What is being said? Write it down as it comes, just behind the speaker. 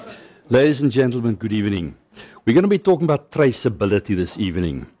Ladies and gentlemen, good evening. We're going to be talking about traceability this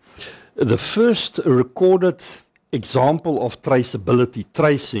evening. The first recorded example of traceability,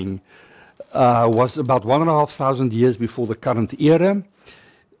 tracing, was about 1,500 years before the current era.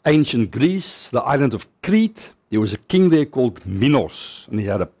 Ancient Greece, the island of Crete, there was a king there called Minos, and he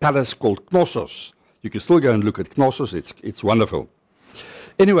had a palace called Knossos. You can still go and look at Knossos, it's wonderful.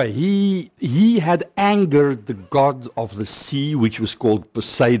 Anyway, he had angered the god of the sea, which was called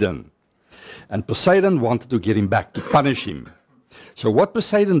Poseidon. And Poseidon wanted to get him back, to punish him. So what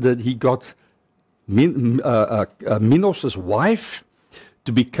Poseidon did, he got Minos' wife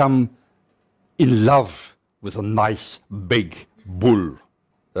to become in love with a nice big bull.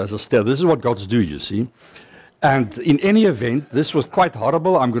 This is what gods do, you see. And in any event, this was quite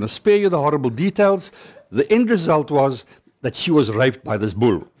horrible. I'm going to spare you the horrible details. The end result was that she was raped by this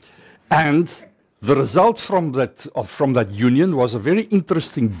bull. And the result from that union was a very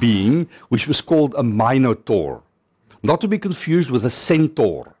interesting being, which was called a minotaur. Not to be confused with a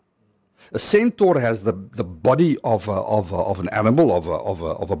centaur. A centaur has the body of an animal,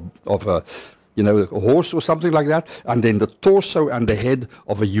 of a horse or something like that, and then the torso and the head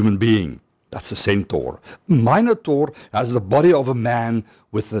of a human being. That's a centaur. Minotaur has the body of a man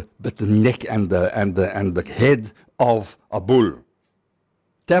with the neck and the head of a bull.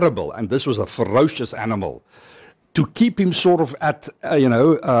 Terrible, and this was a ferocious animal. To keep him sort of at,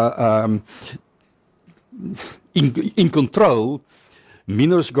 in control,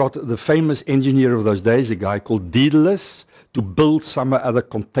 Minos got the famous engineer of those days, a guy called Daedalus, to build some other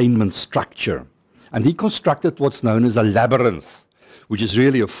containment structure. And he constructed what's known as a labyrinth, which is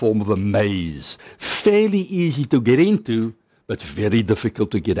really a form of a maze. Fairly easy to get into, but very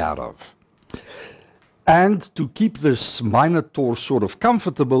difficult to get out of. And to keep this minotaur sort of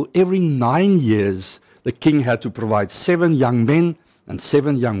comfortable, every 9 years, the king had to provide 7 young men and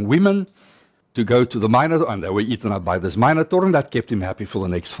 7 young women to go to the minotaur, and they were eaten up by this minotaur, and that kept him happy for the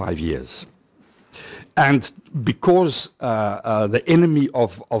next 5 years. And because the enemy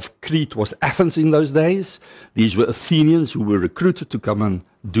of Crete was Athens in those days, these were Athenians who were recruited to come and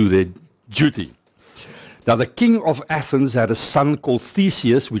do their duty. Now, the king of Athens had a son called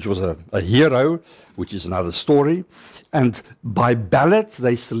Theseus, which was a hero, which is another story. And by ballot,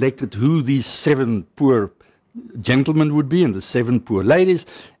 they selected who these 7 poor gentlemen would be and the 7 poor ladies,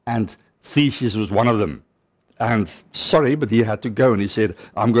 and Theseus was one of them. And sorry, but he had to go, and he said,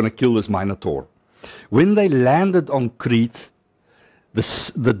 I'm going to kill this minotaur. When they landed on Crete,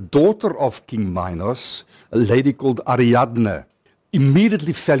 the daughter of King Minos, a lady called Ariadne,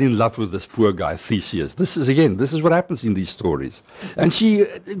 immediately fell in love with this poor guy, Theseus. This is what happens in these stories. And she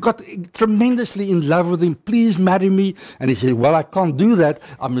got tremendously in love with him. Please marry me. And he said, well, I can't do that.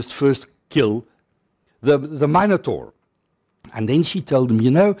 I must first kill the minotaur. And then she told him,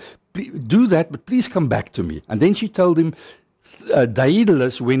 do that, but please come back to me. And then she told him,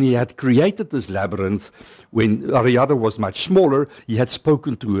 Daedalus, when he had created this labyrinth, when Ariadne was much smaller, he had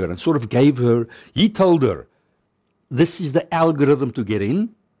spoken to her and sort of he told her, this is the algorithm to get in,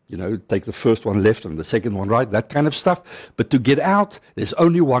 take the first one left and the second one right, that kind of stuff. But to get out, there's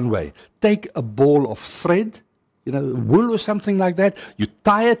only one way. Take a ball of thread, wool or something like that. You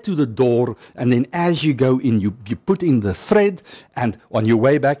tie it to the door, and then as you go in, you put in the thread, and on your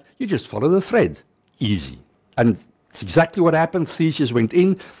way back, you just follow the thread. Easy. And it's exactly what happened. Theseus went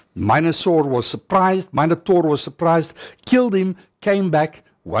in, Minotaur was surprised, killed him, came back,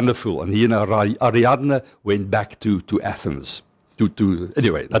 wonderful. And he and Ariadne went back to Athens.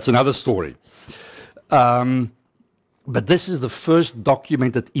 Anyway, that's another story. But this is the first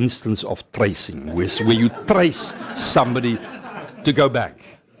documented instance of tracing, where you trace somebody to go back.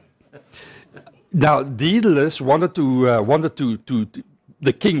 Now, Daedalus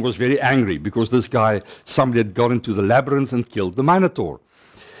the king was very angry because somebody had got into the labyrinth and killed the Minotaur.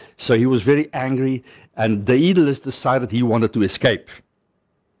 So he was very angry, and Daedalus decided he wanted to escape.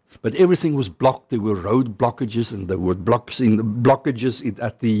 But everything was blocked. There were road blockages, and there were blockages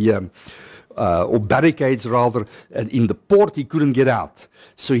at the or barricades rather, and in the port he couldn't get out.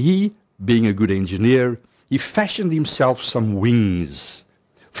 So he, being a good engineer, he fashioned himself some wings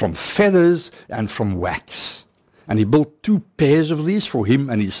from feathers and from wax. And he built 2 pairs of these for him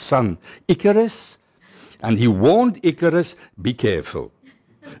and his son Icarus. And he warned Icarus, be careful.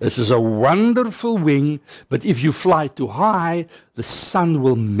 This is a wonderful wing, but if you fly too high, the sun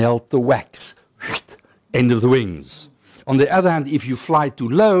will melt the wax. End of the wings. On the other hand, if you fly too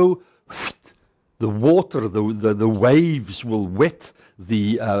low, the water, the waves will wet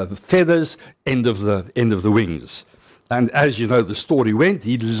the feathers. End of the wings. And as you know, the story went,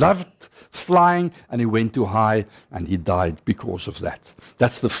 he loved flying, and he went too high, and he died because of that.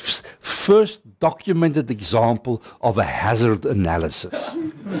 That's the first documented example of a hazard analysis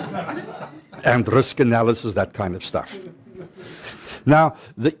and risk analysis, that kind of stuff. Now,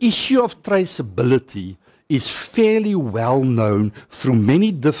 the issue of traceability is fairly well known through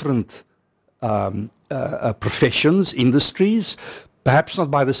many different professions, industries, perhaps not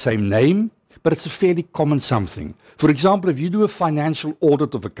by the same name, but it's a fairly common something. For example, if you do a financial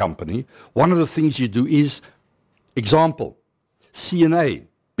audit of a company, one of the things you do is, example, C&A,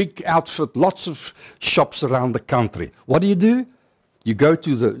 big outfit, lots of shops around the country. What do? You go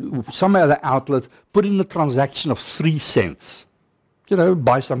to some other outlet, put in a transaction of 3 cents. You know,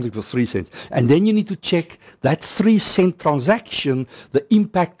 buy something for 3 cents. And then you need to check that 3-cent transaction, the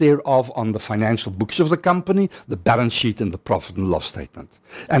impact thereof on the financial books of the company, the balance sheet, and the profit and loss statement.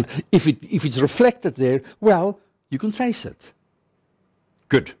 And if it's reflected there, well, you can trace it.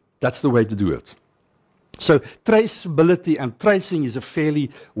 Good. That's the way to do it. So traceability and tracing is a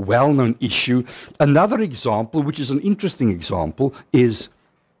fairly well-known issue. Another example, which is an interesting example, is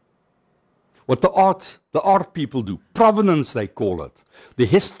what the art people do. Provenance, they call it. The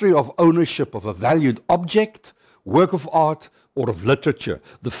history of ownership of a valued object, work of art, or of literature.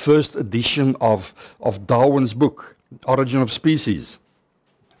 The first edition of Darwin's book, Origin of Species.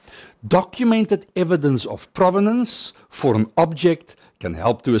 Documented evidence of provenance for an object can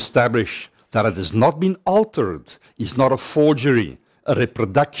help to establish that it has not been altered, is not a forgery, a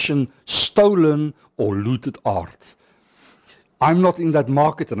reproduction, stolen, or looted art. I'm not in that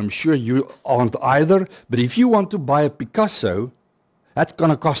market, and I'm sure you aren't either, but if you want to buy a Picasso, that's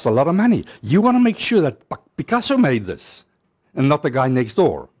going to cost a lot of money. You want to make sure that Picasso made this, and not the guy next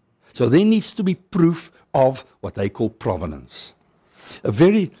door. So there needs to be proof of what they call provenance. A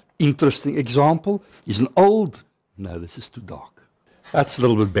very interesting example is an old, no, this is too dark. That's a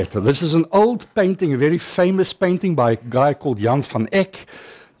little bit better. This is an old painting, a very famous painting by a guy called Jan van Eyck.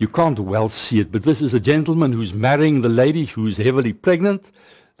 You can't well see it, but this is a gentleman who's marrying the lady who's heavily pregnant.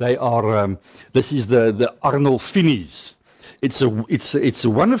 They are, this is the Arnolfinis. It's a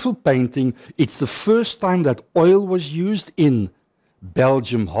wonderful painting. It's the first time that oil was used in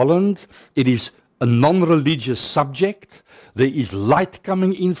Belgium, Holland. It is a non-religious subject. There is light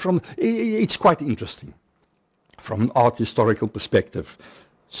coming in from, it's quite interesting from an art historical perspective.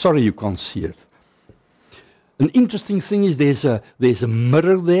 Sorry you can't see it. An interesting thing is there's a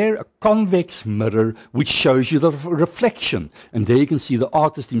mirror there, a convex mirror, which shows you the reflection. And there you can see the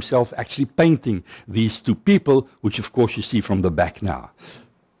artist himself actually painting these two people, which of course you see from the back now.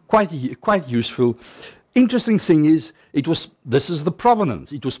 Quite useful. Interesting thing is, this is the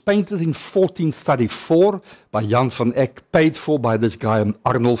provenance. It was painted in 1434 by Jan van Eyck, paid for by this guy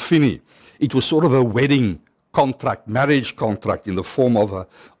Arnolfini. It was sort of a wedding contract, marriage contract in the form of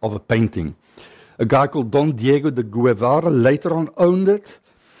a painting. A guy called Don Diego de Guevara later on owned it.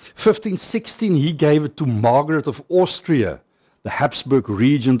 1516, he gave it to Margaret of Austria, the Habsburg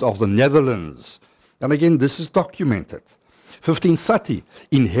regent of the Netherlands. And again, this is documented. 1530,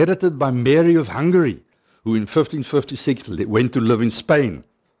 inherited by Mary of Hungary, who in 1556 went to live in Spain.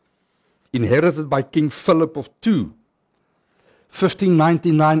 Inherited by King Philip of II.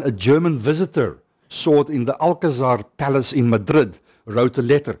 1599, a German visitor saw it in the Alcazar Palace in Madrid, wrote a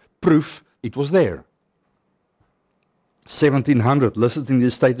letter, proof it was there. 1700, listed in the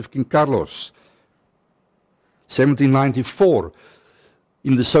estate of King Carlos. 1794,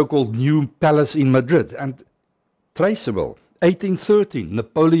 in the so-called New Palace in Madrid, and traceable. 1813,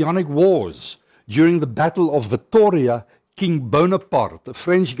 Napoleonic Wars. During the Battle of Vittoria, King Bonaparte, a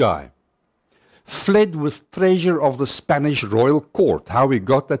French guy, fled with treasure of the Spanish royal court. How he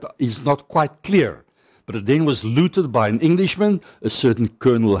got that is not quite clear. But it then was looted by an Englishman, a certain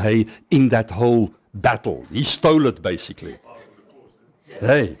Colonel Hay, in that whole battle. He stole it, basically.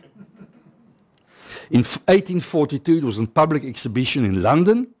 Hey. In 1842, it was in public exhibition in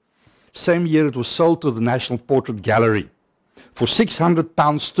London. Same year, it was sold to the National Portrait Gallery for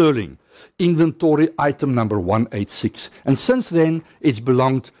 £600 sterling. Inventory item number 186. And since then, it's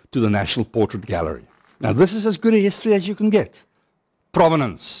belonged to the National Portrait Gallery. Now, this is as good a history as you can get.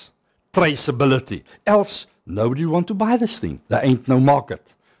 Provenance, traceability. Else, nobody will want to buy this thing. There ain't no market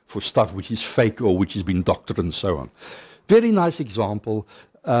for stuff which is fake or which has been doctored and so on. Very nice example.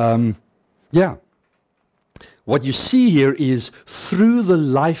 Yeah. What you see here is through the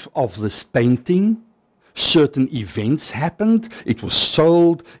life of this painting, certain events happened. It was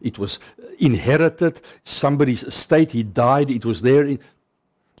sold. It was inherited. Somebody's estate, he died. It was there.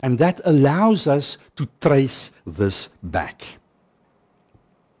 And that allows us to trace this back.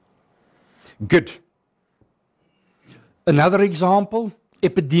 Good. Another example,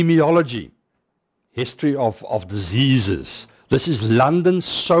 epidemiology. History of diseases. This is London,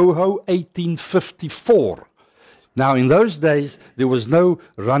 Soho, 1854. Now, in those days, there was no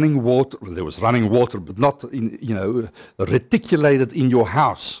running water. Well, there was running water, but not reticulated in your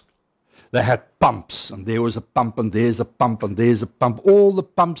house. They had pumps, and there was a pump, and there's a pump, and there's a pump. All the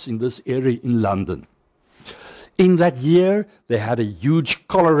pumps in this area in London. In that year, they had a huge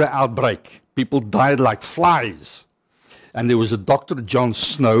cholera outbreak. People died like flies. And there was a Dr. John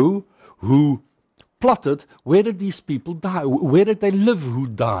Snow who plotted where did these people die, where did they live who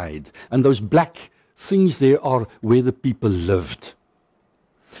died. And those black things there are where the people lived.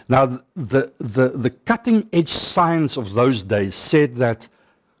 Now, the cutting-edge science of those days said that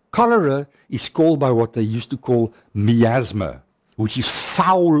cholera is called by what they used to call miasma, which is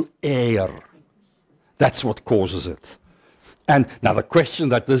foul air. That's what causes it. And now the question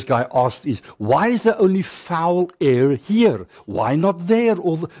that this guy asked is, why is there only foul air here? Why not there?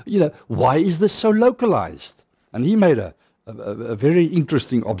 Or why is this so localized? And he made a very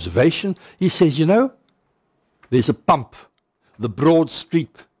interesting observation. He says, there's a pump, the Broad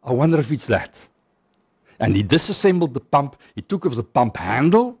Street. I wonder if it's that. And he disassembled the pump. He took off the pump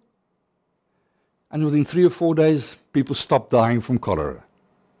handle. And within 3 or 4 days, people stopped dying from cholera.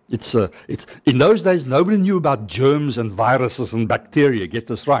 In those days, nobody knew about germs and viruses and bacteria. Get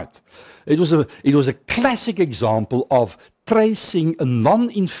this right. It was a classic example of tracing a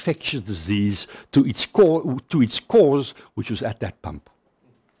non-infectious disease to its cause, which was at that pump.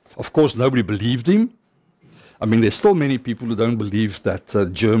 Of course, nobody believed him. I mean, there's still many people who don't believe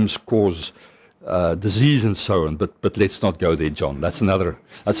that germs cause disease and so on. But let's not go there, John. That's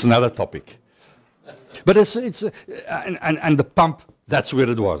another topic. But and the pump. That's where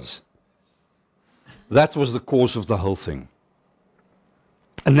it was. That was the cause of the whole thing.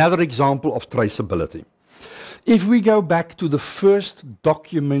 Another example of traceability. If we go back to the first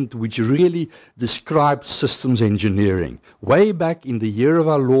document which really described systems engineering, way back in the year of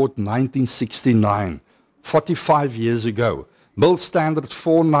our Lord 1969, 45 years ago, Build Standard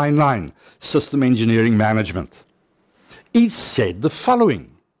 499, System Engineering Management, it said the following.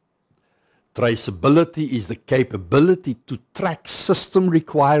 Traceability is the capability to track system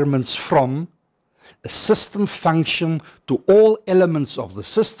requirements from a system function to all elements of the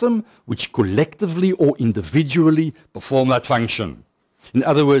system which collectively or individually perform that function. In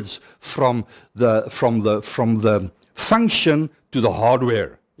other words, from the function to the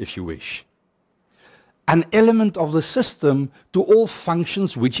hardware, if you wish. An element of the system to all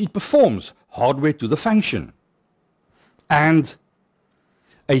functions which it performs, hardware to the function. And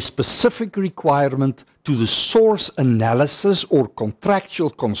a specific requirement to the source analysis or contractual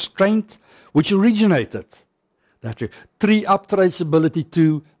constraint which originated. That tree up traceability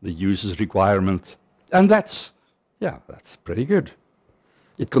to the user's requirement. And that's pretty good.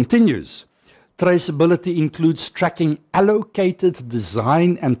 It continues. Traceability includes tracking allocated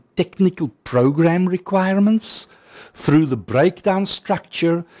design and technical program requirements through the breakdown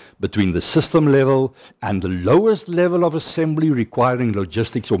structure between the system level and the lowest level of assembly requiring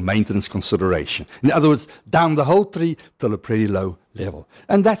logistics or maintenance consideration. In other words, down the whole tree till a pretty low level.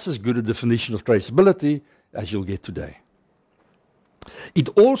 And that's as good a definition of traceability as you'll get today. It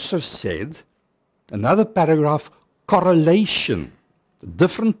also said, another paragraph, correlation, a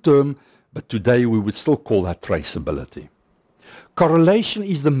different term, but today we would still call that traceability. Correlation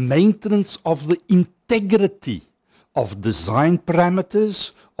is the maintenance of the integrity of design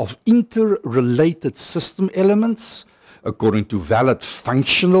parameters of interrelated system elements according to valid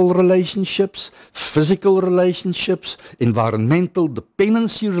functional relationships, physical relationships, environmental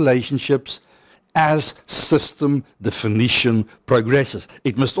dependency relationships as system definition progresses.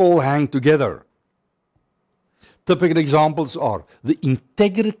 It must all hang together. Typical examples are the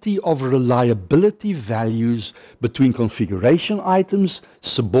integrity of reliability values between configuration items,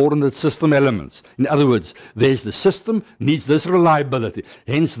 subordinate system elements. In other words, there's the system, needs this reliability,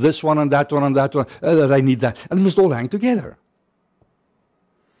 hence this one and that one and that one, they need that, and it must all hang together.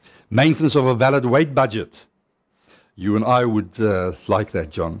 Maintenance of a valid weight budget. You and I would like that,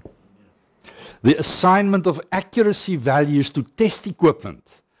 John. The assignment of accuracy values to test equipment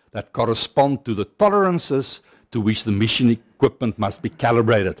that correspond to the tolerances to which the mission equipment must be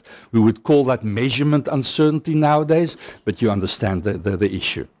calibrated. We would call that measurement uncertainty nowadays, but you understand the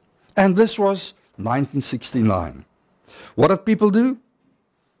issue. And this was 1969. What did people do?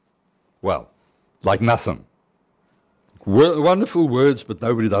 Well, like nothing. Wonderful words, but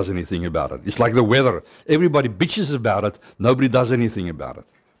nobody does anything about it. It's like the weather. Everybody bitches about it, nobody does anything about it.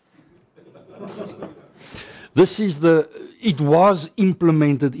 It was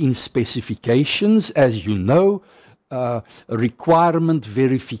implemented in specifications, as you know, a requirement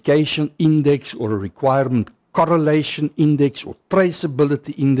verification index or a requirement correlation index or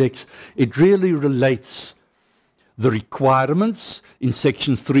traceability index. It really relates the requirements in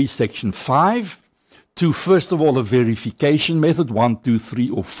section 3, section 5 to, first of all, a verification method, 1, 2, 3,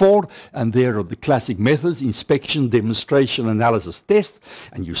 or 4, and there are the classic methods, inspection, demonstration, analysis, test,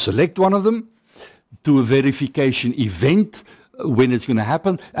 and you select one of them, to a verification event, when it's going to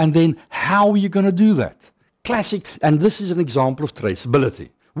happen, and then how are you going to do that? Classic, and this is an example of traceability,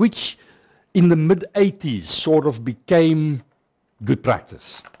 which in the mid-80s sort of became good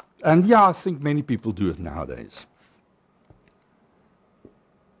practice. And yeah, I think many people do it nowadays.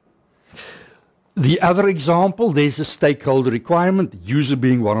 The other example, there's a stakeholder requirement, user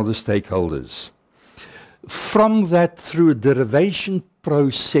being one of the stakeholders. From that, through a derivation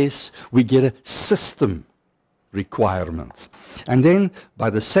process, we get a system requirement. And then, by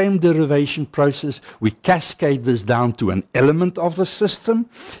the same derivation process, we cascade this down to an element of the system,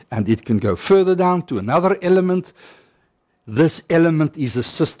 and it can go further down to another element. This element is a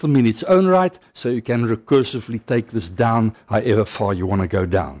system in its own right, so you can recursively take this down however far you want to go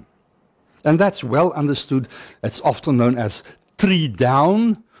down. And that's well understood. It's often known as tree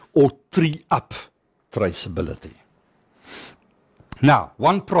down or tree up traceability. Now,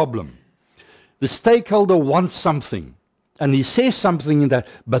 one problem. The stakeholder wants something, and he says something in that,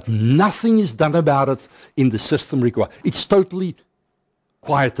 but nothing is done about it in the system required. It's totally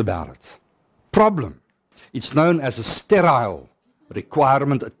quiet about it. Problem. It's known as a sterile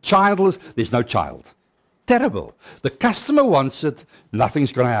requirement, a childless, there's no child. Terrible. The customer wants it,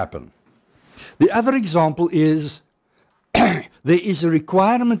 nothing's going to happen. The other example is there is a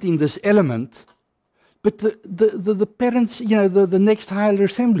requirement in this element, but the parents, the next higher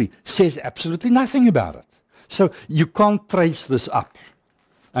assembly says absolutely nothing about it. So you can't trace this up.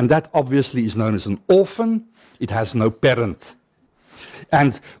 And that obviously is known as an orphan. It has no parent.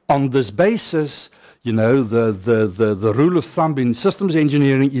 And on this basis, the rule of thumb in systems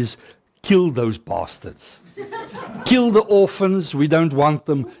engineering is kill those bastards. Kill the orphans, we don't want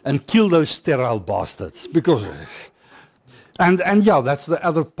them, and kill those sterile bastards. Because, and yeah, that's the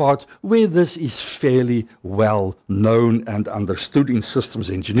other part where this is fairly well known and understood in systems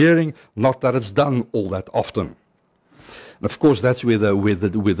engineering, not that it's done all that often. And of course, that's where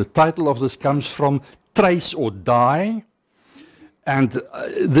the title of this comes from, trace or die. And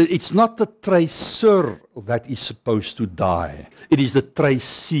it's not the tracer that is supposed to die. It is the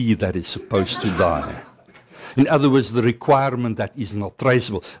tracee that is supposed to die. In other words, the requirement that is not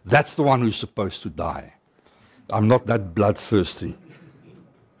traceable. That's the one who's supposed to die. I'm not that bloodthirsty.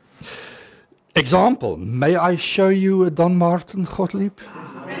 Example, may I show you Don Martin, Gottlieb?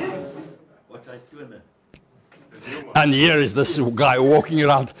 And here is this guy walking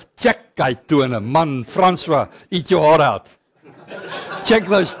around. Check, guy, man, Francois, eat your heart out. Check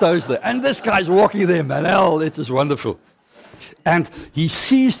those toes there. And this guy's walking there, man. Hell, it is wonderful. And he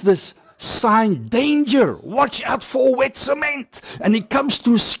sees this sign, danger, watch out for wet cement. And he comes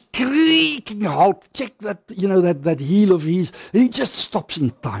to a screeching halt. Check that, that heel of his. And he just stops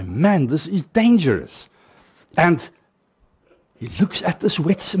in time. Man, this is dangerous. And he looks at this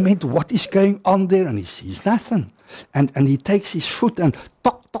wet cement, what is going on there, and he sees nothing. And he takes his foot and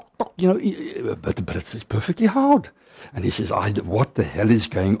tock, tock, tock, but it's perfectly hard. And he says, what the hell is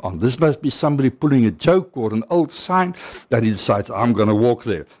going on? This must be somebody pulling a joke or an old sign. Then he decides, I'm going to walk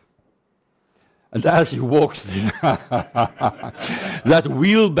there. And as he walks there, that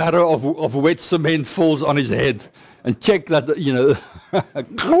wheelbarrow of wet cement falls on his head. And check that,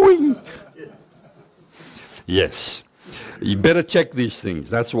 cloing. Yes. You better check these things.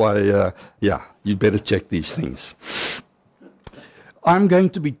 That's why, you better check these things. I'm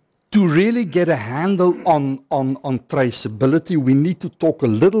going to really get a handle on traceability, we need to talk a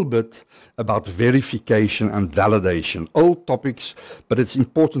little bit about verification and validation. Old topics, but it's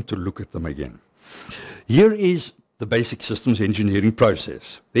important to look at them again. Here is the basic systems engineering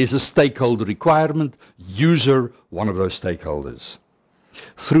process. There's a stakeholder requirement, user, one of those stakeholders.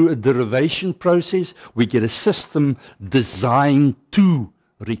 Through a derivation process, we get a system designed to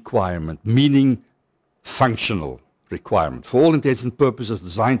requirement, meaning functional requirement. For all intents and purposes,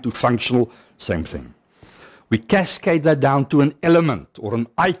 designed to functional, same thing. We cascade that down to an element or an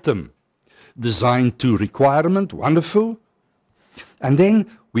item designed to requirement, wonderful. And then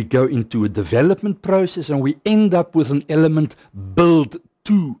we go into a development process and we end up with an element build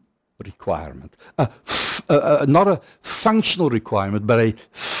to requirement. Not a functional requirement, but a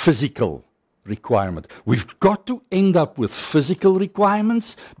physical requirement. We've got to end up with physical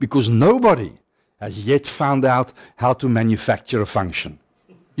requirements because nobody has yet found out how to manufacture a function.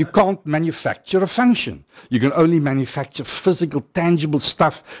 You can't manufacture a function. You can only manufacture physical, tangible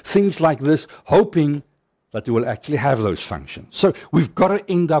stuff, things like this, hoping that we will actually have those functions. So we've got to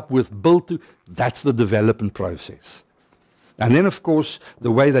end up with build to, that's the development process. And then, of course,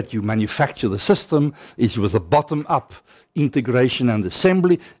 the way that you manufacture the system is with a bottom-up integration and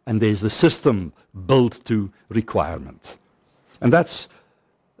assembly, and there's the system build to requirement. And that's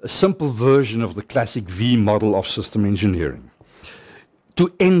a simple version of the classic V model of system engineering.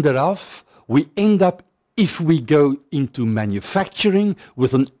 To end it off, we end up, if we go into manufacturing,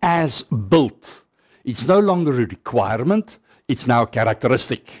 with an as-built. It's no longer a requirement, it's now a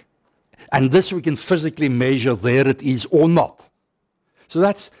characteristic. And this we can physically measure there it is or not. So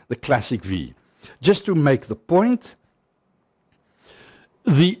that's the classic V. Just to make the point,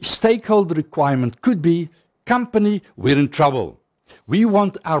 the stakeholder requirement could be, company, we're in trouble. We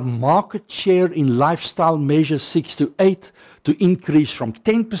want our market share in lifestyle measures 6 to 8 to increase from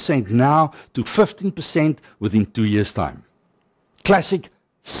 10% now to 15% within 2 years' time. Classic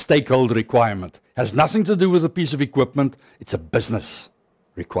stakeholder requirement. Has nothing to do with a piece of equipment, it's a business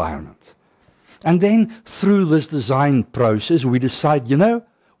requirement. And then through this design process, we decide, you know,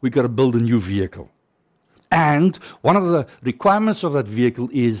 we've got to build a new vehicle. And one of the requirements of that vehicle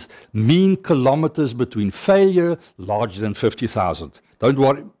is mean kilometers between failure larger than 50,000. Don't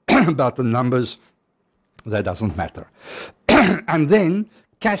worry about the numbers, that doesn't matter. And then,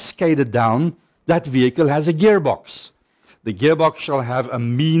 cascaded down, that vehicle has a gearbox. The gearbox shall have a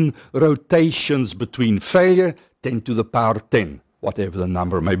mean rotations between failure, 10 to the power 10, whatever the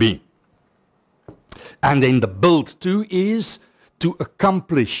number may be. And then the build to is to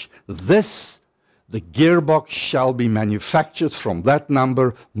accomplish this. The gearbox shall be manufactured from that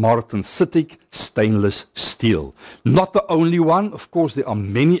number, martensitic stainless steel. Not the only one. Of course, there are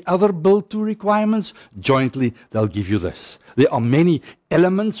many other build to requirements. Jointly, they'll give you this. There are many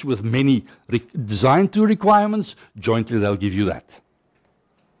elements with many design to requirements. Jointly, they'll give you that.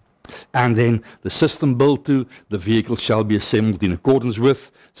 And then the system build to, the vehicle shall be assembled in accordance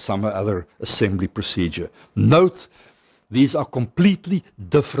with some other assembly procedure. Note, these are completely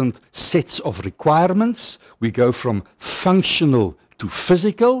different sets of requirements. We go from functional to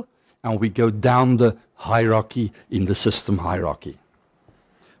physical, and we go down the hierarchy in the system hierarchy.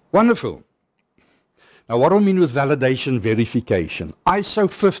 Wonderful. Now, what do I mean with validation verification? ISO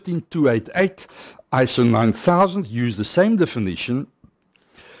 15288, ISO 9000 use the same definition.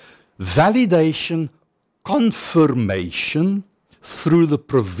 Validation, confirmation through the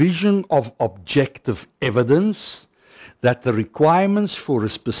provision of objective evidence that the requirements for a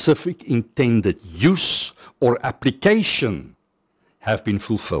specific intended use or application have been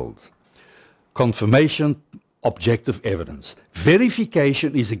fulfilled. Confirmation, objective evidence.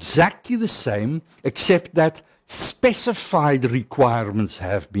 Verification is exactly the same, except that specified requirements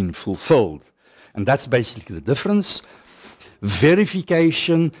have been fulfilled. And that's basically the difference.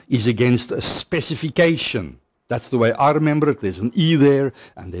 Verification is against a specification. That's the way I remember it. There's an E there,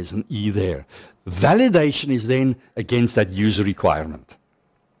 and there's an E there. Validation is then against that user requirement.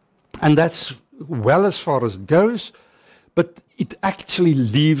 And that's well as far as it goes, but it actually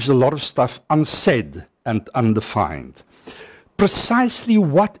leaves a lot of stuff unsaid and undefined. Precisely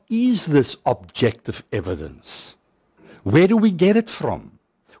what is this objective evidence? Where do we get it from?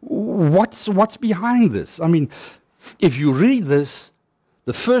 What's behind this? I mean, if you read this,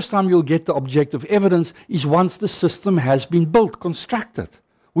 the first time you'll get the objective evidence is once the system has been built, constructed,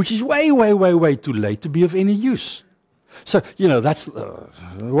 which is way, way, way, way too late to be of any use. So, you know, that's,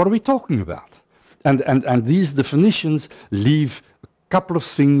 what are we talking about? And these definitions leave a couple of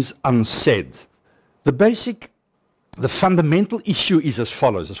things unsaid. The fundamental issue is as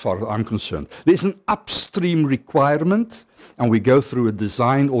follows, as far as I'm concerned. There's an upstream requirement, and we go through a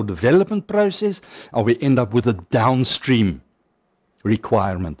design or development process, and we end up with a downstream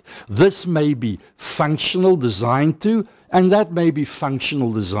requirement. This may be functional design to, and that may be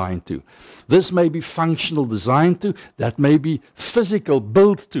functional design to. This may be functional design to, that may be physical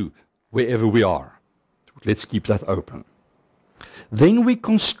build to, wherever we are. Let's keep that open. Then we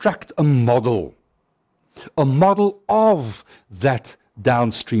construct a model of that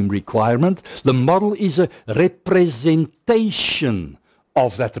downstream requirement. The model is a representation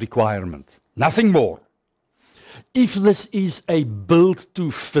of that requirement, nothing more. If this is a build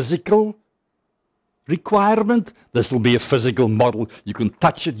to physical requirement, this will be a physical model. You can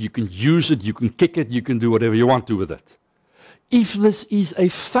touch it, you can use it, you can kick it, you can do whatever you want to with it. If this is a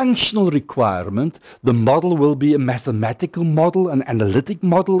functional requirement, the model will be a mathematical model, an analytic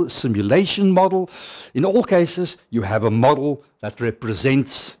model, a simulation model. In all cases, you have a model that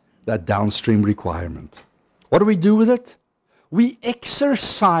represents that downstream requirement. What do we do with it? We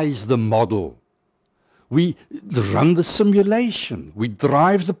exercise the model We run the simulation. We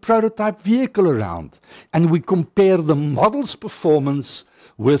drive the prototype vehicle around. And we compare the model's performance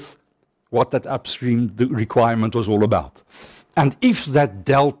with what that upstream requirement was all about. And if that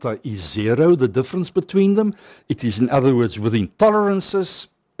delta is 0, the difference between them, it is, in other words, within tolerances,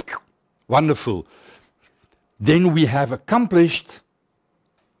 wonderful. Then we have accomplished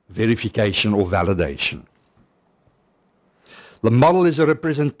verification or validation. The model is a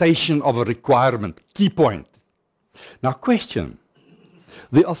representation of a requirement. Key point. Now, question.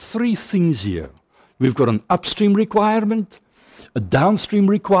 There are 3 things here. We've got an upstream requirement, a downstream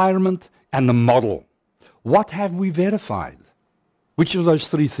requirement, and a model. What have we verified? Which of those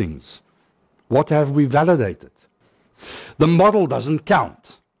 3 things? What have we validated? The model doesn't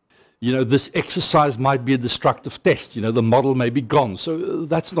count. You know, this exercise might be a destructive test. You know, the model may be gone. So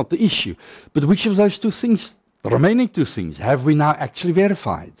that's not the issue. But which of those 2 things, the remaining 2 things, have we now actually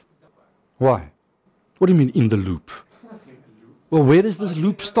verified? Why? What do you mean in the loop? It's not in the loop. Well, where does this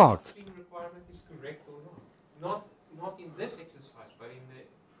loop start? The requirement is correct or not. Not in this exercise, but in the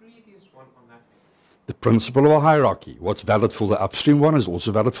previous one on that. The principle of a hierarchy. What's valid for the upstream one is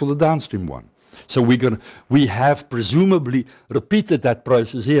also valid for the downstream one. So we have presumably repeated that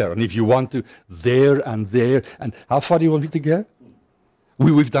process here. And if you want to, there, and how far do you want me to go?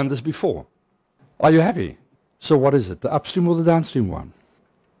 We've done this before. Are you happy? So what is it, the upstream or the downstream one?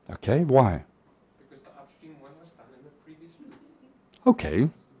 Okay, why? Because the upstream one was done in the previous loop. Okay,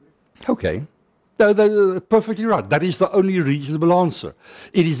 okay. They're perfectly right. That is the only reasonable answer.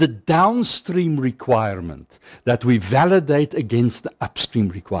 It is the downstream requirement that we validate against the upstream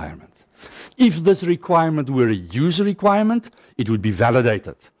requirement. If this requirement were a user requirement, it would be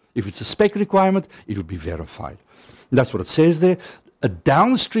validated. If it's a spec requirement, it would be verified. And that's what it says there. A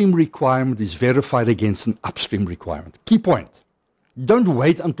downstream requirement is verified against an upstream requirement. Key point. Don't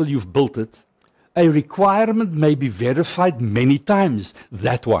wait until you've built it. A requirement may be verified many times,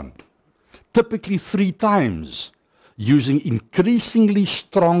 that one. Typically 3 times, using increasingly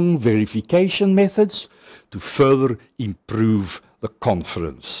strong verification methods to further improve the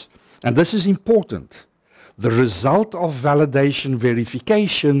confidence. And this is important. The result of validation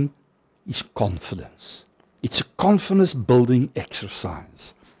verification is confidence. It's a confidence building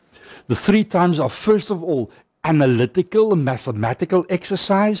exercise. The 3 times are, first of all, analytical and mathematical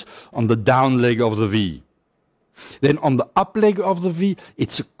exercise on the down leg of the V. Then on the up leg of the V,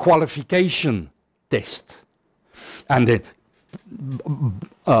 it's a qualification test. And then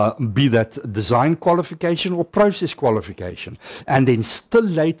be that design qualification or process qualification. And then still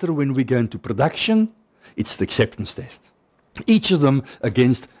later when we go into production, it's the acceptance test. Each of them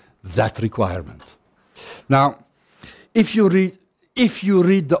against that requirement. Now, if you read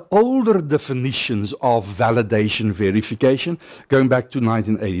the older definitions of validation verification, going back to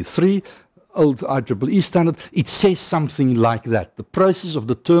 1983, old IEEE standard, it says something like that. The process of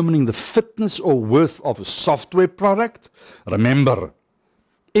determining the fitness or worth of a software product. Remember,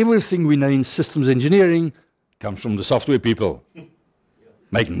 everything we know in systems engineering comes from the software people.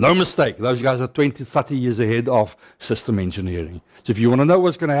 Make no mistake, those guys are 20, 30 years ahead of system engineering. So if you want to know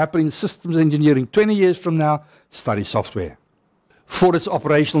what's going to happen in systems engineering 20 years from now, study software. For its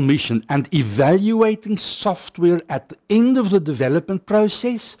operational mission and evaluating software at the end of the development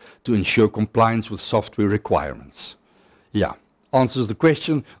process to ensure compliance with software requirements. Yeah, answers the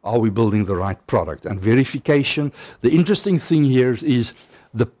question, are we building the right product? And verification, the interesting thing here is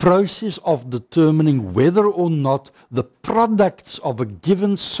the process of determining whether or not the products of a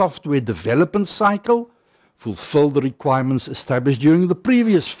given software development cycle fulfill the requirements established during the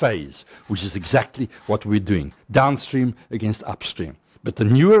previous phase, which is exactly what we're doing, downstream against upstream. But the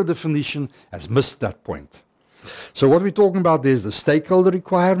newer definition has missed that point. So what we're talking about, there's the stakeholder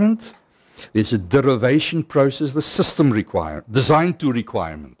requirement, there's a derivation process, the system requirement, design to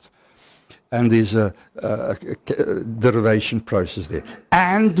requirement, and there's a derivation process there.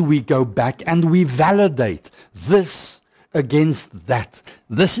 And we go back and we validate this against that.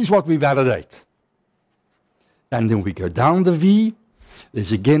 This is what we validate. And then we go down the V.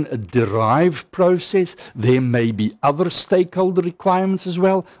 There's again a derived process. There may be other stakeholder requirements as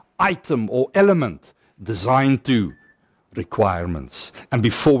well. Item or element, design to requirements. And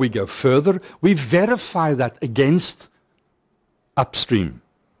before we go further, we verify that against upstream.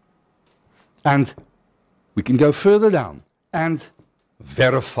 And we can go further down and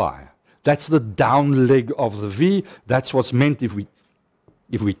verify. That's the down leg of the V. That's what's meant if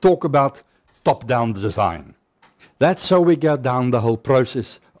we talk about top-down design. That's how we go down the whole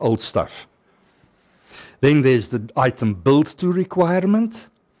process, old stuff. Then there's the item build to requirement.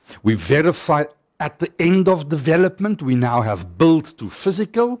 We verify at the end of development, we now have build to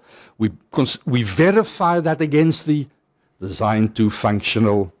physical. We verify that against the design to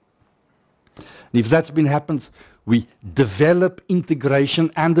functional. And if that's been happened, we develop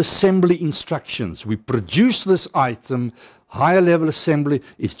integration and assembly instructions. We produce this item, higher level assembly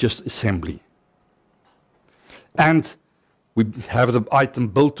is just assembly. And we have the item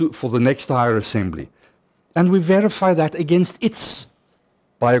built for the next higher assembly. And we verify that against its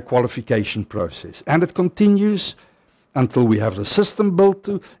bioqualification process. And it continues until we have the system built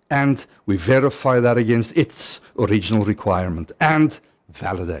to, and we verify that against its original requirement and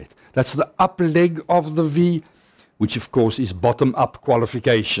validate. That's the up leg of the V, which of course is bottom-up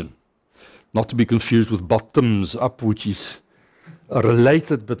qualification. Not to be confused with bottoms up, which is a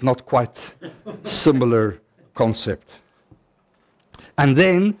related but not quite similar concept. And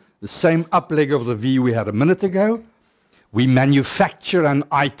then the same up leg of the V we had a minute ago, we manufacture an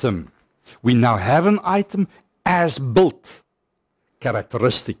item. We now have an item as built,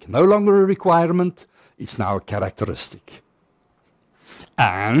 characteristic. No longer a requirement, it's now a characteristic.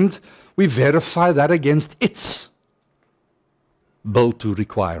 And we verify that against its build to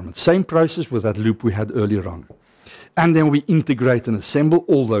requirement. Same process with that loop we had earlier on. And then we integrate and assemble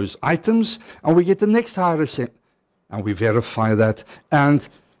all those items, and we get the next higher assembly, and we verify that, and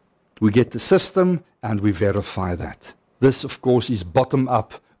we get the system, and we verify that. This, of course, is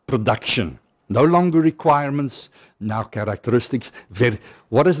bottom-up production. No longer requirements, now characteristics.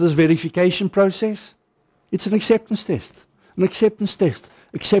 What is this verification process? It's an acceptance test. An acceptance test.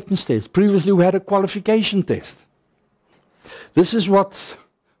 Acceptance test. Previously, we had a qualification test. This is what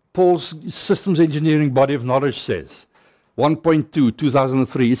Paul's systems engineering body of knowledge says. 1.2,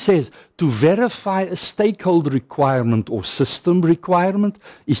 2003. It says, to verify a stakeholder requirement or system requirement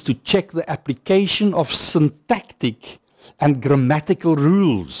is to check the application of syntactic and grammatical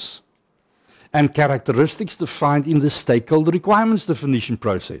rules and characteristics defined in the stakeholder requirements definition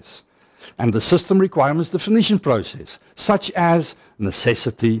process and the system requirements definition process, such as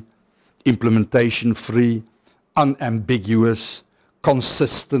necessity, implementation-free, unambiguous,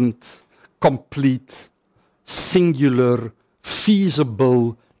 consistent, complete, singular,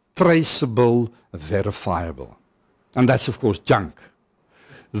 feasible, traceable, verifiable. And that's, of course, junk.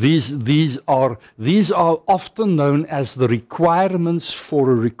 These are often known as the requirements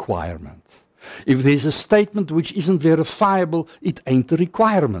for a requirement. If there's a statement which isn't verifiable, it ain't a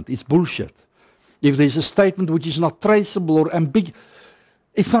requirement. It's bullshit. If there's a statement which is not traceable or ambiguous,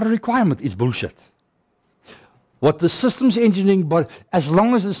 it's not a requirement. It's bullshit. What the systems engineering body, as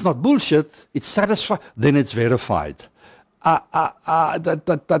long as it's not bullshit, it's satisfied, then it's verified.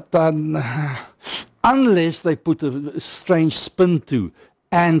 Unless they put a strange spin to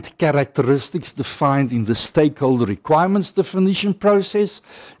and characteristics defined in the stakeholder requirements definition process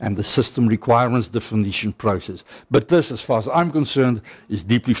and the system requirements definition process. But this, as far as I'm concerned, is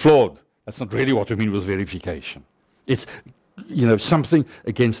deeply flawed. That's not really what we mean with verification. It's, something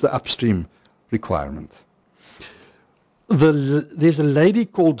against the upstream requirement. There's a lady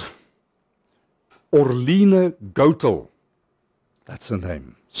called Orline Gautel. That's her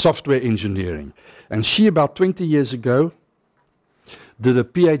name. Software engineering. And she, about 20 years ago, did a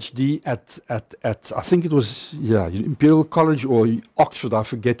PhD at I think it was, Imperial College or Oxford, I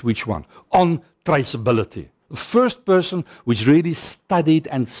forget which one, on traceability. The first person which really studied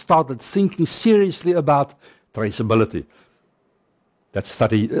and started thinking seriously about traceability.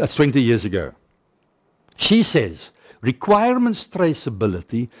 That's 20 years ago. She says, requirements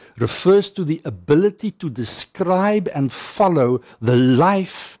traceability refers to the ability to describe and follow the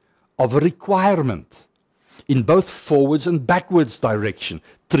life of a requirement in both forwards and backwards direction,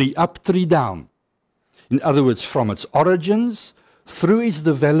 tree up, tree down. In other words, from its origins, through its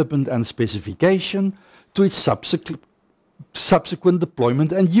development and specification, to its subsequent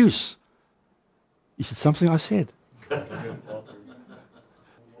deployment and use. Is it something I said?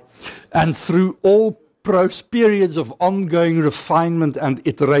 And through all periods of ongoing refinement and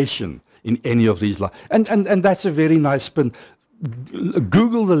iteration in any of these lines. And that's a very nice spin.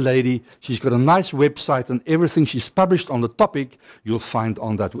 Google the lady. She's got a nice website, and everything she's published on the topic, you'll find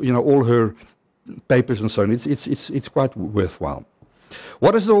on that. All her papers and so on. It's quite worthwhile.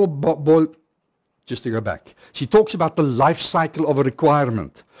 What is the whole boil? Just to go back. She talks about the life cycle of a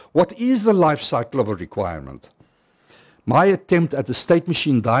requirement. What is the life cycle of a requirement? My attempt at the state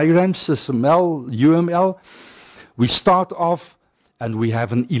machine diagram, SysML, UML, we start off and we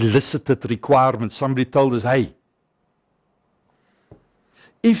have an elicited requirement. Somebody told us, hey,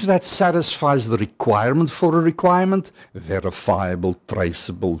 if that satisfies the requirement for a requirement, verifiable,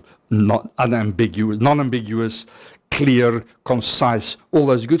 traceable, non-ambiguous, clear, concise, all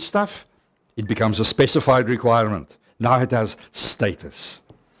those good stuff, It becomes a specified requirement. Now it has status.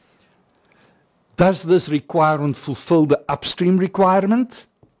 Does this requirement fulfill the upstream requirement?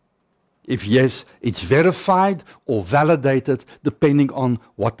 If yes, it's verified or validated depending on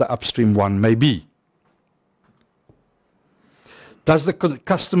what the upstream one may be. Does the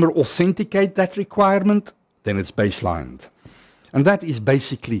customer authenticate that requirement? Then it's baselined. And that is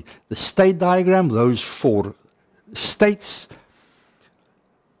basically the state diagram, those 4 states.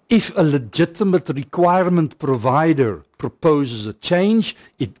 If a legitimate requirement provider proposes a change,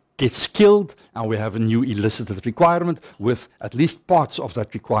 it gets killed, and we have a new elicited requirement with at least parts of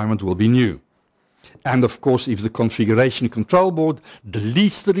that requirement will be new. And of course, if the configuration control board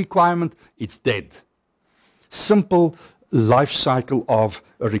deletes the requirement, it's dead. Simple life cycle of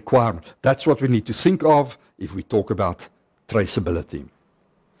a requirement. That's what we need to think of if we talk about traceability.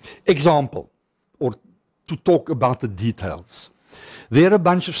 Example, or to talk about the details. There are a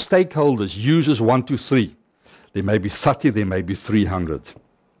bunch of stakeholders, users 1 to 3. There may be 30, there may be 300.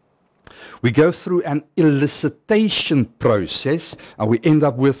 We go through an elicitation process and we end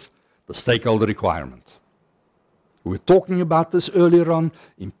up with the stakeholder requirement. We were talking about this earlier on.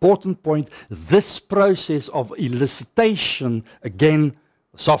 Important point, this process of elicitation, again,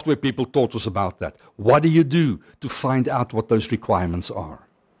 software people taught us about that. What do you do to find out what those requirements are?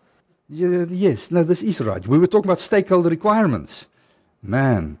 Yes, no, this is right. We were talking about stakeholder requirements.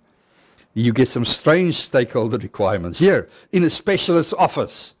 Man, you get some strange stakeholder requirements here in a specialist's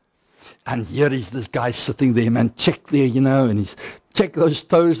office. And here is this guy sitting there, man, check there, you know, and he's check those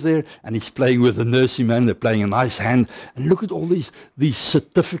toes there, and he's playing with the nursing man, they're playing a nice hand, and look at all these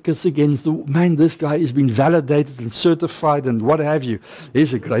certificates against the, man, this guy has been validated and certified and what have you.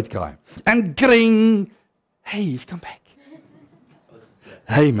 He's a great guy. And gring, hey, he's come back.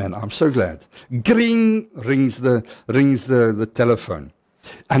 Hey man, I'm so glad. Gring rings the telephone.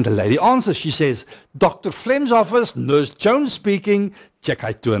 And the lady answers, she says, Dr. Flem's office, Nurse Jones speaking, check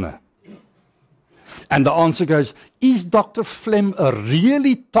uit toner. And the answer goes, is Dr. Flem a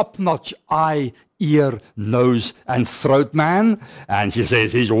really top-notch eye, ear, nose, and throat man? And she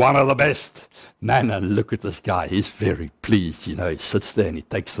says, he's one of the best. Man, and look at this guy. He's very pleased. You know, he sits there and he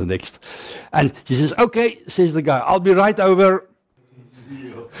takes the next. And she says, okay, says the guy, I'll be right over.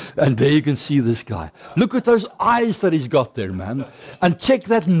 And there you can see this guy. Look at those eyes that he's got there, man. And check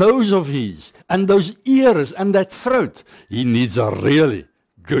that nose of his, and those ears, and that throat. He needs a really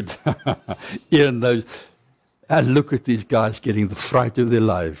good ear and nose. And look at these guys getting the fright of their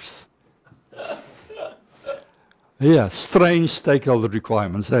lives. Yeah, strange stakeholder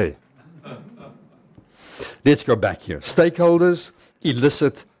requirements, hey? Let's go back here. Stakeholders,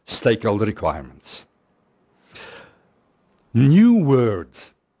 elicit stakeholder requirements. New word.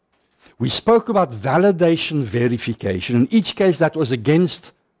 We spoke about validation verification. In each case, that was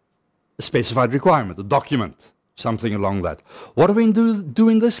against a specified requirement, a document, something along that. What do we do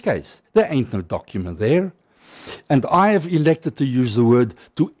in this case? There ain't no document there. And I have elected to use the word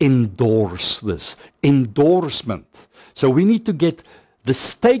to endorse this. Endorsement. So we need to get the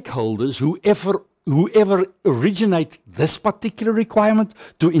stakeholders, whoever originate this particular requirement,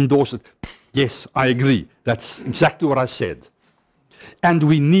 to endorse it. Yes, I agree. That's exactly what I said. And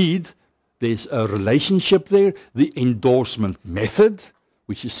we need, there's a relationship there, the endorsement method,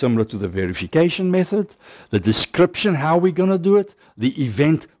 which is similar to the verification method, the description, how we're going to do it, the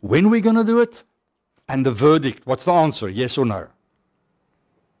event, when we're going to do it, and the verdict. What's the answer, yes or no?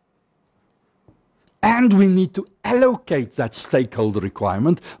 And we need to allocate that stakeholder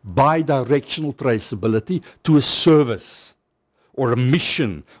requirement by directional traceability to a service or a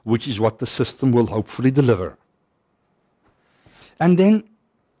mission, which is what the system will hopefully deliver. And then,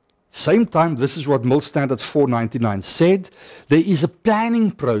 same time, this is what MIL Standard 499 said, there is a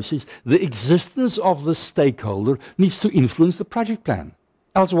planning process. The existence of the stakeholder needs to influence the project plan.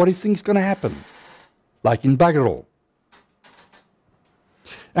 Else what do you think is going to happen? Like in bugger all.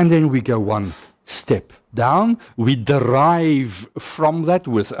 And then we go one step down. We derive from that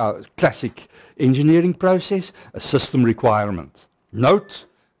with our classic engineering process, a system requirement. Note,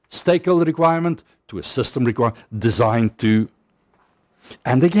 stakeholder requirement to a system requirement designed to.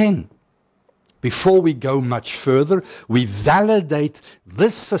 And again, before we go much further, we validate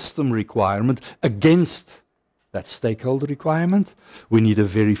this system requirement against that stakeholder requirement. We need a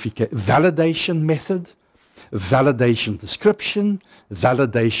validation method, a validation description,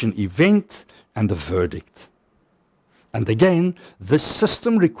 validation event, and a verdict. And again, this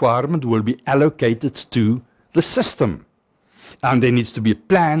system requirement will be allocated to the system. And there needs to be a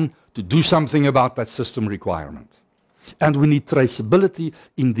plan to do something about that system requirement. And we need traceability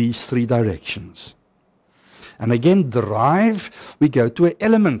in these three directions. And again, derive, we go to an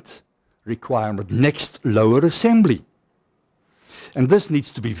element requirement, next lower assembly. And this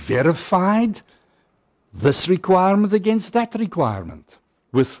needs to be verified, this requirement against that requirement,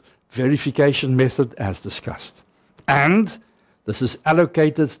 with verification method as discussed. And this is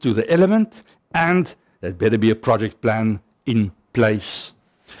allocated to the element, and there better be a project plan in place.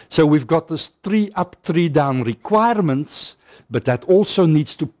 So we've got this 3 up, 3 down requirements, but that also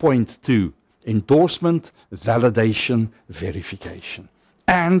needs to point to endorsement, validation, verification.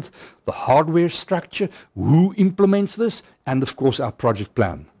 And the hardware structure, who implements this, and of course our project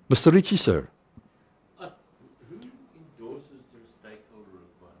plan. Mr. Ritchie, sir. Who endorses the stakeholder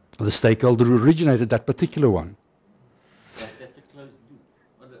requirement? The stakeholder who originated that particular one. That's a closed loop.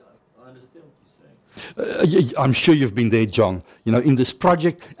 I understand what you're saying. I'm sure you've been there, John, in this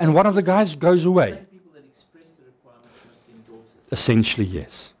project, and one of the guys goes away. The same people that express the requirement must endorse it. Essentially,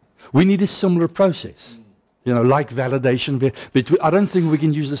 yes. We need a similar process, like validation. But I don't think we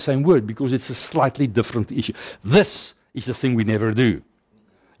can use the same word because it's a slightly different issue. This is the thing we never do.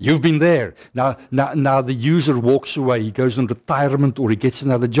 You've been there. Now the user walks away, he goes on retirement or he gets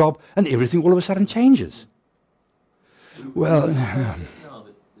another job, and everything all of a sudden changes. Well, now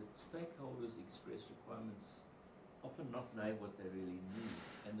that stakeholders express requirements often not know what they really need,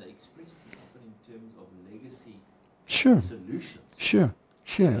 and they express them often in terms of legacy solutions. Sure.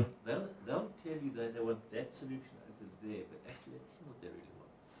 They'll tell you that they want that solution over there, but actually that's not what they really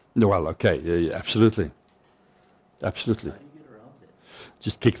want. Well, okay, yeah, absolutely. Absolutely. How do you get around that?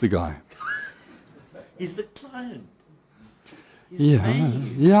 Just kick the guy. He's the client. He's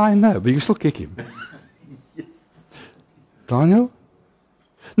Yeah, I know, but you can still kick him. Yes. Daniel?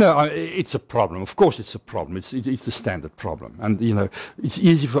 No, it's a problem. Of course it's a problem. It's the standard problem. And, it's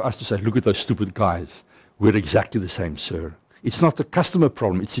easy for us to say, look at those stupid guys. We're exactly the same, sir. It's not a customer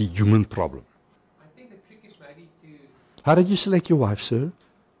problem, it's a human problem. I think the trick is maybe to... How did you select your wife, sir?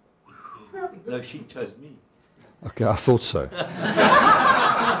 No, she chose me. Okay, I thought so.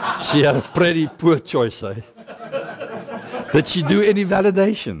 She had a pretty poor choice, eh? Did she do any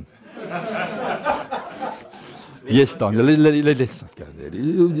validation? Yes, Daniel, let's not go there.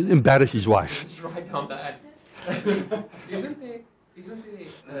 Embarrass his wife. It's right on the ad. Isn't there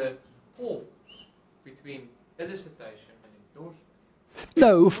a pause between elicitation and endorsement?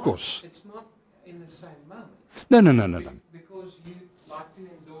 No, of course. It's not in the same moment. No. Because you like to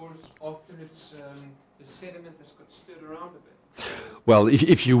endorse after it's the sediment has got stirred around a bit. Well,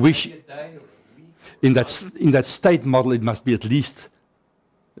 if you wish, Maybe a day or a week. in that state model, it must be at least,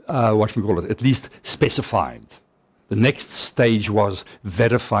 at least specified. The next stage was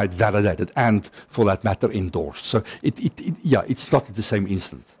verified, validated, and for that matter, endorsed. So it's not at the same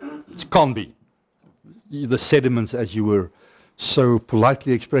instant. It can't be. The sediments, as you were so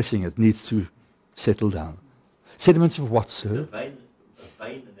politely expressing it, needs to settle down. Sediments of what, sir? It's a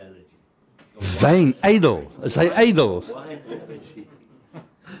vein analogy. Vein, idle. I say idle. Wine analogy.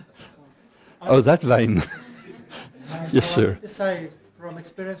 Oh, that vein. Yes, sir. I wanted to say, from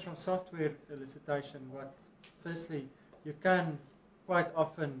experience from software elicitation, firstly, you can quite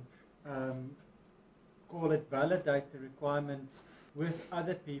often call it validate the requirements with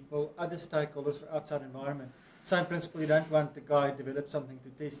other people, other stakeholders for outside environment. Same principle, you don't want the guy to develop something to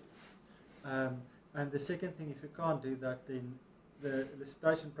test. And the second thing, if you can't do that, then the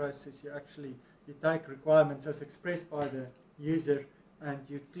elicitation process, you take requirements as expressed by the user and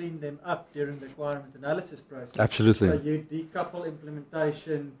you clean them up during the requirement analysis process. Absolutely. So you decouple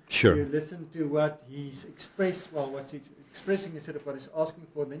implementation, Sure. You listen to what he's expressed, what's he's expressing instead of what he's asking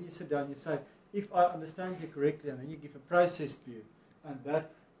for, and then you sit down and you say, if I understand you correctly, and then you give a processed view, and that,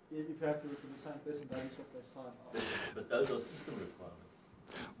 if you have to look at the same person, that is what they sign off. But those are system requirements.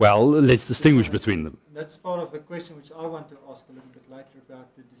 Well, let's distinguish between them. That's part of a question which I want to ask a little bit later about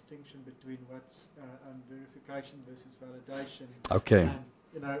the distinction between what's verification versus validation. Okay.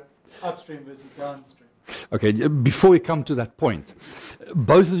 And, upstream versus downstream. Okay, before we come to that point,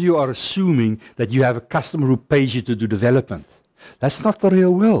 both of you are assuming that you have a customer who pays you to do development. That's not the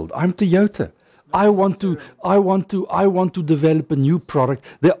real world. I'm Toyota. I want to develop a new product.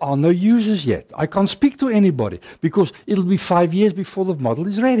 There are no users yet. I can't speak to anybody because it'll be 5 years before the model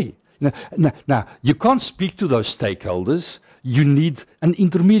is ready. Now, you can't speak to those stakeholders. You need an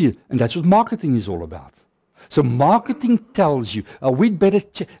intermediate, and that's what marketing is all about. So marketing tells you, we'd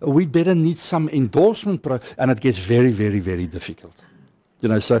better need some endorsement, and it gets very, very, very difficult.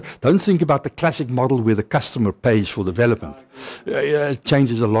 So don't think about the classic model where the customer pays for development. It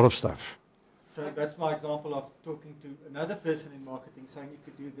changes a lot of stuff. So that's my example of talking to another person in marketing, saying, if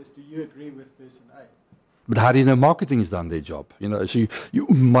you do this, do you agree with person A? But how do you know marketing has done their job? So you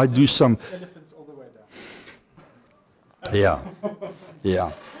might do some. Elephants all the way down.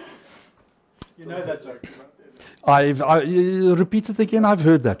 Yeah. You know that joke about it. Repeat it again. I've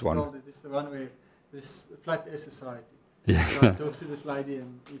heard that one. Well, it's the one where this flat Earth society. Yeah. So I talks to this lady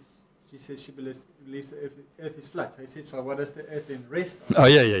and she says she believes the Earth is flat. So I said, so what does the Earth then rest on? Oh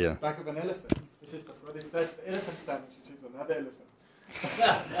yeah. Back of an elephant. This is what is that? The elephant standing. She says another elephant.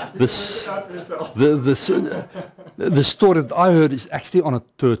 The story that I heard is actually on a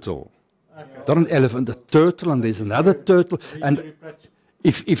turtle, not an elephant. A turtle, and there's another turtle. And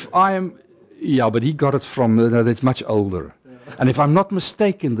if I am, yeah, but he got it from that's much older. And if I'm not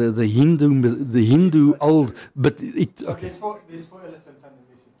mistaken, the Hindu old, but it. Okay. There's four elephants under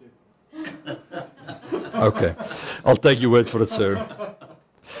this turtle. Okay, I'll take your word for it, sir.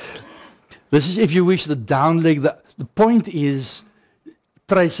 This is, if you wish, the down leg. The point is,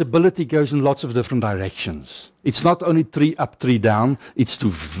 traceability goes in lots of different directions. It's not only 3 up, 3 down. It's to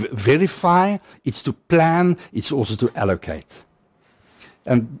verify, it's to plan, it's also to allocate.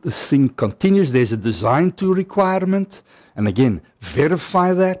 And the thing continues. There's a design to requirement, and again,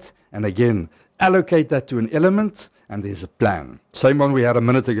 verify that, and again, allocate that to an element, and there's a plan. Same one we had a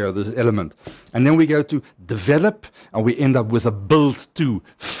minute ago, there's an element. And then we go to develop, and we end up with a build to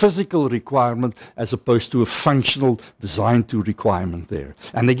physical requirement as opposed to a functional design to requirement there.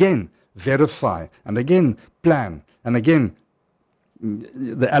 And again, verify, and again, plan, and again,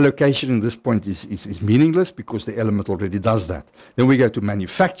 the allocation in this point is meaningless because the element already does that. Then we go to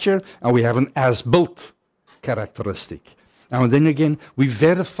manufacture, and we have an as-built characteristic. And then again, we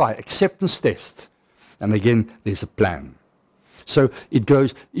verify, acceptance test. And again, there's a plan. So it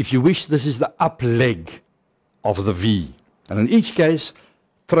goes, if you wish, this is the up leg of the V. And in each case,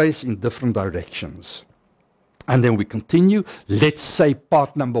 trace in different directions. And then we continue. Let's say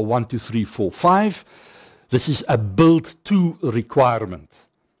part number 1, 2, 3, 4, 5. This is a build to requirement.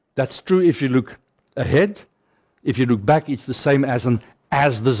 That's true if you look ahead. If you look back, it's the same as an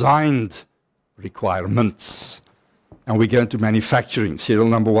as designed requirements. And we go into manufacturing, serial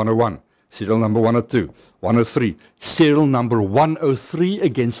number 101, serial number 102, 103, serial number 103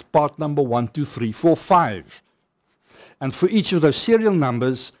 against part number 1, 2, 3, 4, 5. And for each of those serial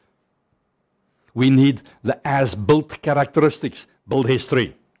numbers, we need the as-built characteristics, build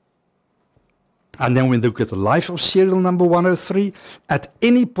history. And then we look at the life of serial number 103. At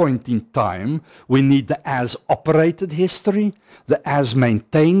any point in time, we need the as-operated history, the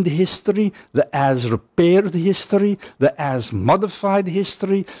as-maintained history, the as-repaired history, the as-modified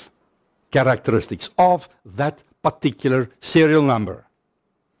history, characteristics of that particular serial number.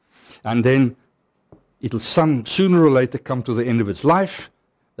 And then it'll sooner or later come to the end of its life,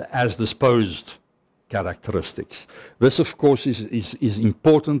 the as-disposed characteristics. This, of course, is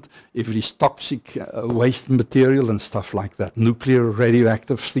important if it is toxic waste material and stuff like that, nuclear,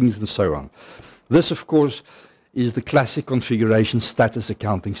 radioactive things and so on. This, of course, is the classic configuration status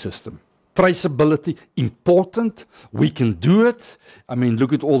accounting system. Traceability, important. We can do it. I mean,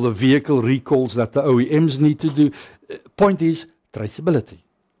 look at all the vehicle recalls that the OEMs need to do. Point is, traceability.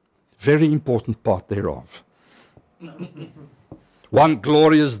 Very important part thereof. One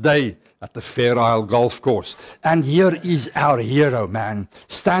glorious day at the Fair Isle Golf Course. And here is our hero, man,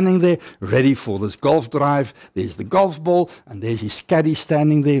 standing there, ready for this golf drive. There's the golf ball, and there's his caddy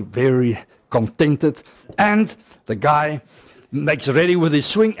standing there, very contented. And the guy makes ready with his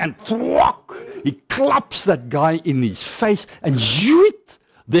swing, and thwack, he claps that guy in his face, and zoot,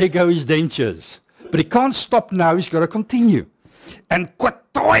 there go his dentures. But he can't stop now, he's got to continue. And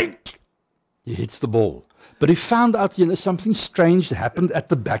kwatoink, he hits the ball. But he found out, something strange happened at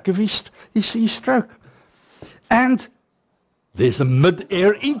the back of his stroke. And there's a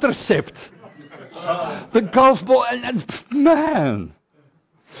mid-air intercept. The golf ball, and man.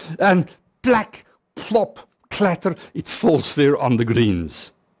 And plack, plop, clatter, it falls there on the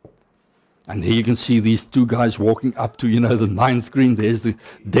greens. And here you can see these two guys walking up to, the 9th green. There's the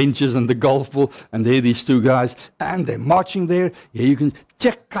dentures and the golf ball. And there these two guys. And they're marching there. Here you can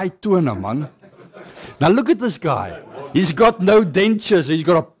check Kaituna, man. Now look at this guy. He's got no dentures. He's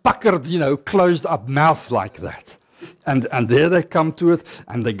got a puckered, closed up mouth like that. And there they come to it,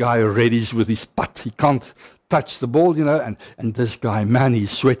 and the guy readies with his putt. He can't touch the ball, and this guy, man,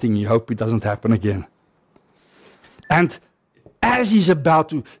 he's sweating. He hopes it doesn't happen again. And as he's about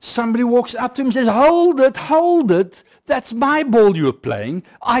to, somebody walks up to him and says, hold it. That's my ball you're playing.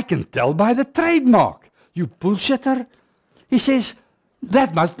 I can tell by the trademark. You bullshitter. He says,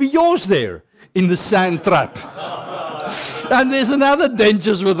 that must be yours there. In the sand trap. And there's another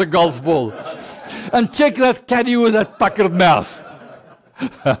dentures with a golf ball. And check that caddy with that puckered mouth.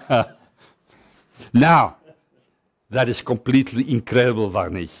 Now, that is completely incredible,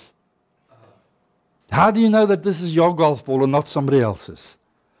 Varnish. How do you know that this is your golf ball and not somebody else's?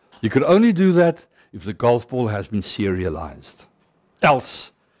 You can only do that if the golf ball has been serialized.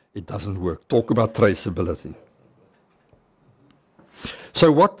 Else, it doesn't work. Talk about traceability.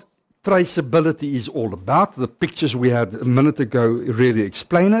 So what traceability is all about, the pictures we had a minute ago really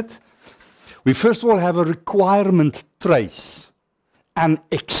explain it. We first of all have a requirement trace, an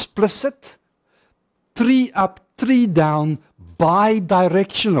explicit, 3 up, 3 down,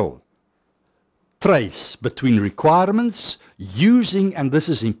 bi-directional trace between requirements using, and this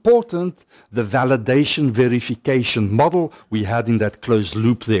is important, the validation verification model we had in that closed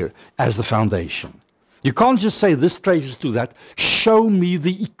loop there as the foundation. You can't just say this traces to that. Show me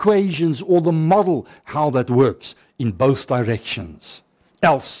the equations or the model how that works in both directions.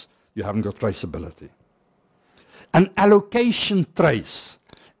 Else, you haven't got traceability. An allocation trace,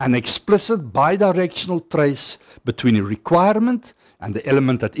 an explicit bidirectional trace between a requirement and the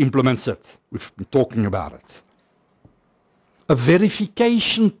element that implements it. We've been talking about it. A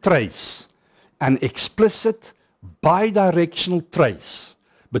verification trace, an explicit bidirectional trace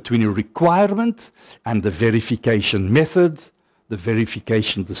between a requirement and the verification method, the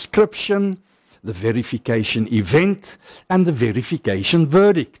verification description, the verification event, and the verification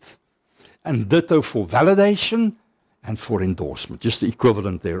verdict. And ditto for validation and for endorsement, just the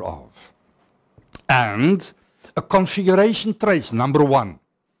equivalent thereof. And a configuration trace, number 1,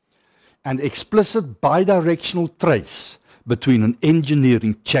 an explicit bidirectional trace between an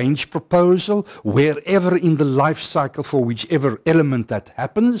engineering change proposal, wherever in the life cycle for whichever element that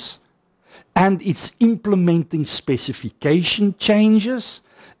happens, and its implementing specification changes,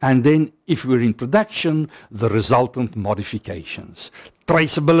 and then, if we're in production, the resultant modifications.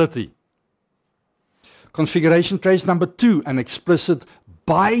 Traceability. Configuration trace number 2, an explicit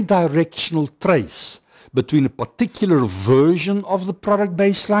bidirectional trace between a particular version of the product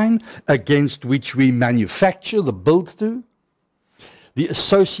baseline against which we manufacture the build to, the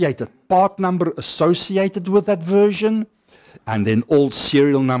associated part number associated with that version, and then all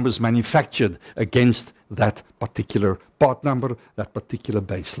serial numbers manufactured against that particular part number, that particular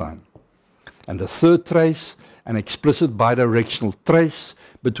baseline. And the third trace, an explicit bidirectional trace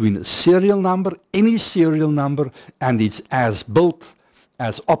between a serial number, any serial number, and its as built,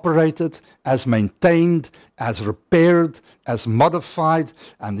 as operated, as maintained, as repaired, as modified,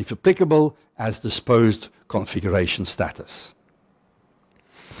 and if applicable, as disposed configuration status.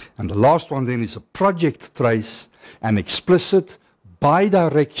 And the last one then is a project trace, an explicit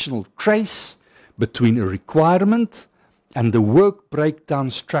bidirectional trace between a requirement and the work breakdown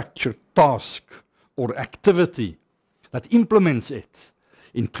structure task or activity that implements it,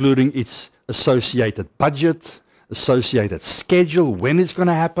 including its associated budget, associated schedule, when it's going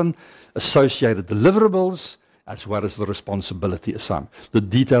to happen, associated deliverables, as well as the responsibility assignment, the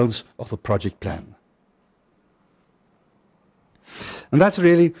details of the project plan. And that's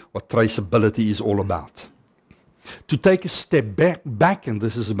really what traceability is all about. To take a step back, and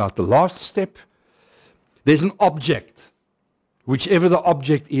this is about the last step, there's an object, whichever the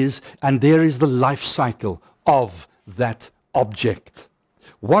object is, and there is the life cycle of that object.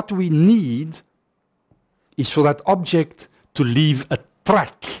 What we need is for that object to leave a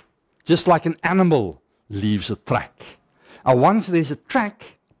track, just like an animal leaves a track. And once there's a track,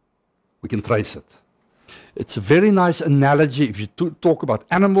 we can trace it. It's a very nice analogy if you talk about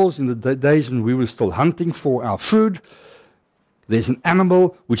animals in the days when we were still hunting for our food. There's an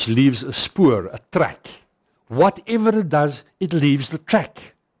animal which leaves a spoor, a track. Whatever it does, it leaves the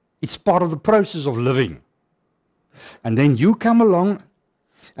track. It's part of the process of living. And then you come along,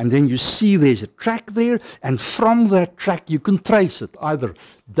 and then you see there's a track there, and from that track you can trace it, either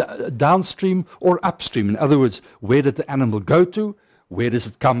downstream or upstream. In other words, where did the animal go to? Where does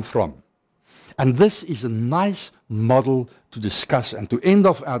it come from? And this is a nice model to discuss and to end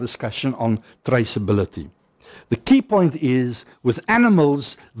off our discussion on traceability. The key point is, with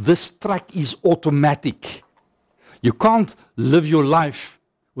animals, this track is automatic. You can't live your life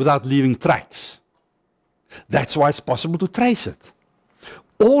without leaving tracks. That's why it's possible to trace it.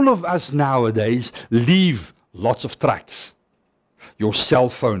 All of us nowadays leave lots of tracks. Your cell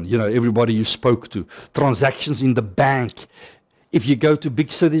phone, everybody you spoke to, transactions in the bank. If you go to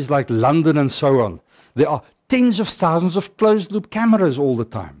big cities like London and so on, there are tens of thousands of closed-loop cameras all the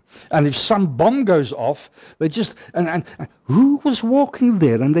time. And if some bomb goes off, they just, and who was walking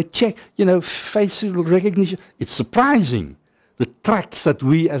there? And they check, facial recognition. It's surprising, the tracks that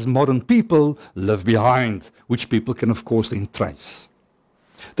we as modern people live behind, which people can, of course, then trace.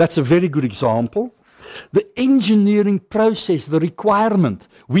 That's a very good example. The engineering process, the requirement,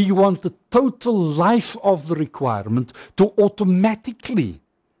 we want the total life of the requirement to automatically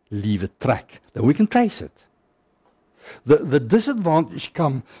leave a track, then we can trace it. The disadvantage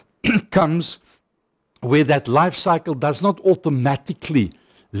comes comes where that life cycle does not automatically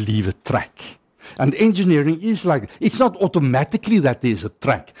leave a track. And engineering is like, it's not automatically that there's a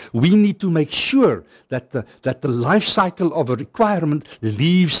track. We need to make sure that the life cycle of a requirement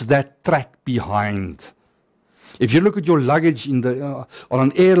leaves that track behind. If you look at your luggage in on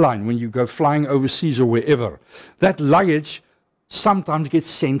an airline when you go flying overseas or wherever, that luggage sometimes gets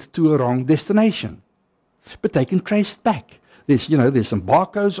sent to a wrong destination. But they can trace it back. There's some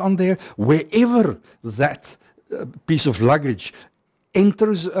barcodes on there. Wherever that piece of luggage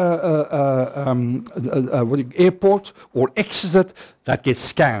enters airport or exits it, that gets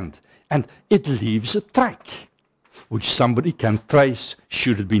scanned. And it leaves a track, which somebody can trace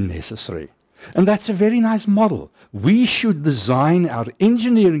should it be necessary. And that's a very nice model. We should design our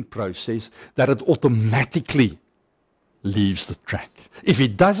engineering process that it automatically leaves the track. If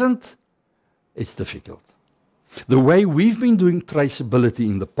it doesn't, it's difficult. The way we've been doing traceability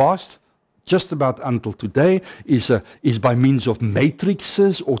in the past, just about until today, is by means of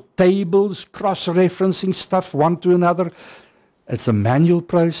matrices or tables, cross-referencing stuff one to another. It's a manual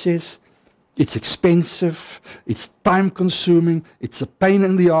process. It's expensive. It's time-consuming. It's a pain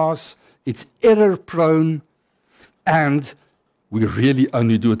in the ass. It's error-prone. And we really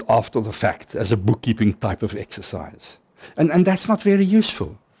only do it after the fact as a bookkeeping type of exercise. And that's not very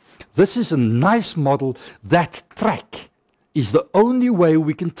useful. This is a nice model. That track is the only way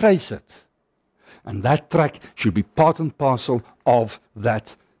we can trace it. And that track should be part and parcel of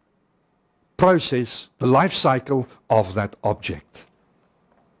that process, the life cycle of that object.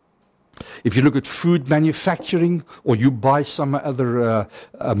 If you look at food manufacturing, or you buy some other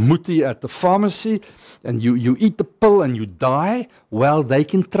mutti at the pharmacy, and you eat the pill and you die, well, they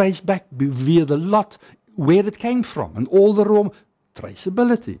can trace back via the lot where it came from, and all the raw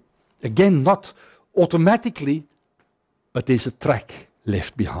traceability. Again, not automatically, but there's a track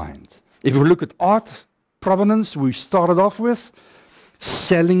left behind. If we look at art provenance, we started off with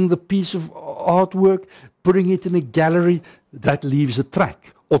selling the piece of artwork, putting it in a gallery, that leaves a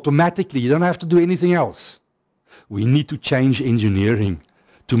track. Automatically, you don't have to do anything else. We need to change engineering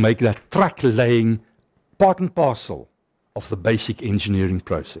to make that track laying part and parcel of the basic engineering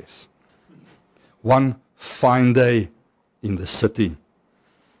process. One fine day in the city,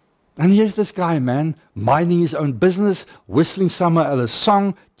 and here's this guy, man, minding his own business, whistling some other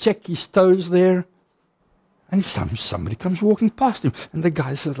song, check his toes there, and somebody comes walking past him, and the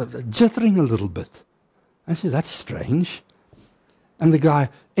guy's sort of jittering a little bit. I say, that's strange. And the guy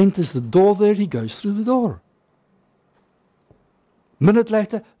enters the door there, he goes through the door. Minute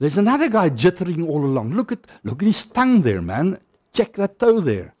later, there's another guy jittering all along. Look at his tongue there, man. Check that toe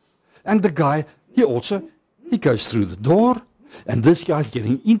there. And the guy, he goes through the door. And this guy's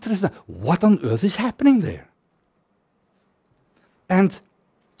getting interested. What on earth is happening there? And,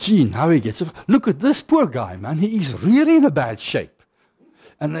 gee, now he gets... Look at this poor guy, man. He is really in a bad shape.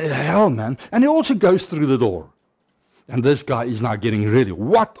 And hell, man. And he also goes through the door. And this guy is now getting really...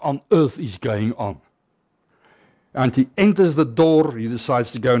 What on earth is going on? And he enters the door. He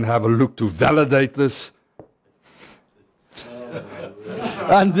decides to go and have a look to validate this.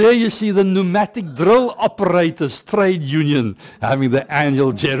 And there you see the pneumatic drill operators trade union having the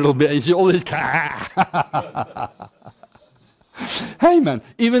annual general meeting. You see all this. Hey man,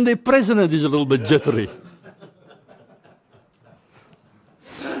 even the president is a little bit jittery.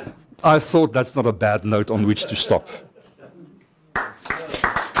 I thought that's not a bad note on which to stop.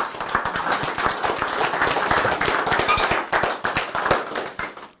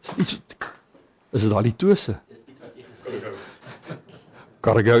 Is it Ali Toose?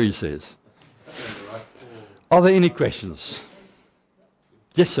 Gotta go, he says. Are there any questions?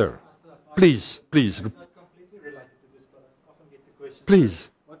 Yes, sir. Please. It's not completely related to this, but I often get the question. Please.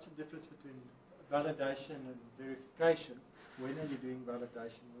 What's the difference between validation and verification? When are you doing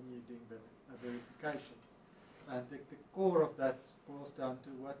validation? When are you doing verification? And the core of that boils down to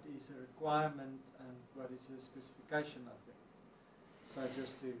what is a requirement and what is a specification, I think. So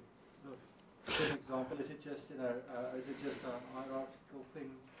just to sort of give an example, is it just a hierarchical thing?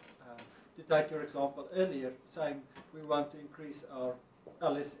 To take your example earlier, saying we want to increase our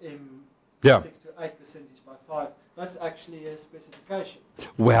LSM 6 to 8% by 5, that's actually a specification.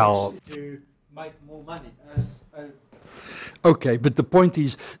 Well, to make more money as a... Okay, but the point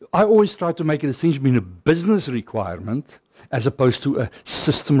is, I always try to make a distinction between a business requirement as opposed to a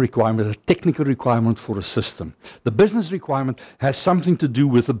system requirement, a technical requirement for a system. The business requirement has something to do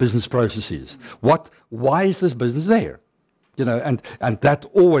with the business processes. Why is this business there? And that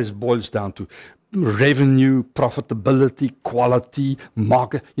always boils down to revenue, profitability, quality,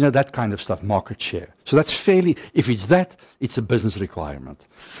 market, that kind of stuff, market share. So that's fairly, if it's that, it's a business requirement.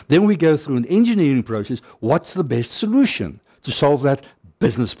 Then we go through an engineering process. What's the best solution to solve that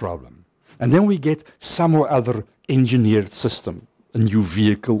business problem? And then we get some or other engineered system, a new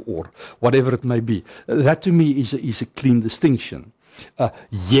vehicle or whatever it may be. That to me is a clean distinction.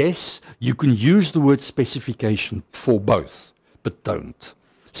 Yes, you can use the word specification for both, but don't.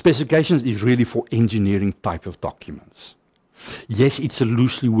 Specifications is really for engineering type of documents. Yes, it's a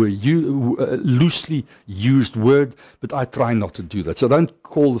loosely used word, but I try not to do that. So don't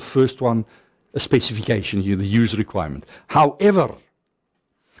call the first one a specification, the use requirement. However,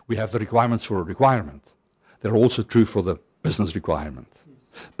 we have the requirements for a requirement. They're also true for the business requirement.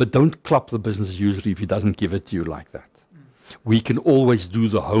 But don't club the business user if he doesn't give it to you like that. We can always do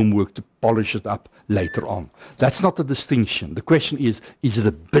the homework to polish it up later on. That's not the distinction. The question is it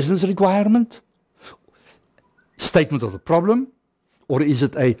a business requirement, statement of the problem, or is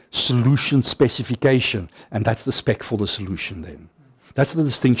it a solution specification? And that's the spec for the solution then. That's the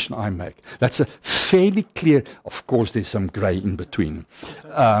distinction I make. That's a fairly clear, of course there's some grey in between.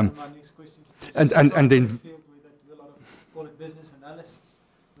 And then call it business analysis,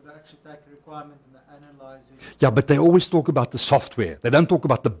 where they actually take a requirement and they analyze it. Yeah, but they always talk about the software. They don't talk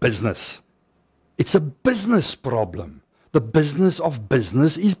about the business. It's a business problem. The business of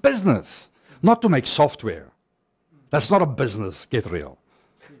business is business, not to make software. That's not a business, get real.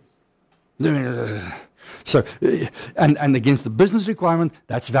 So, and against the business requirement,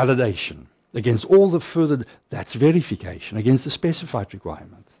 that's validation. Against all the further, that's verification, against the specified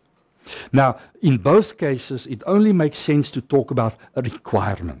requirement. Now, in both cases, it only makes sense to talk about a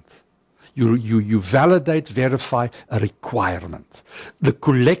requirement. You validate, verify a requirement. The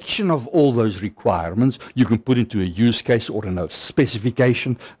collection of all those requirements, you can put into a use case or in a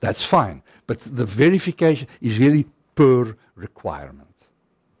specification, that's fine. But the verification is really per requirement.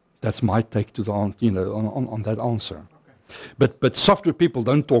 That's my take to the on that answer. Okay. But software people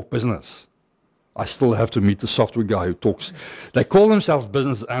don't talk business. I still have to meet the software guy who talks. They call themselves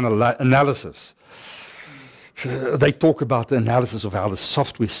business analysis. They talk about the analysis of how the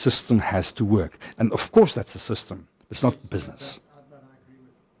software system has to work. And of course that's a system. It's not business. That I agree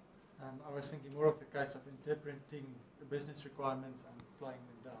with. I was thinking more of the case of interpreting the business requirements and flying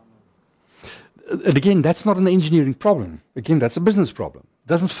them down. And again, that's not an engineering problem. Again, that's a business problem. It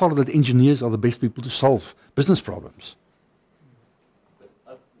doesn't follow that engineers are the best people to solve business problems. But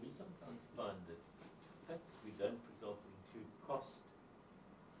we sometimes find that the fact that we don't, for example, include cost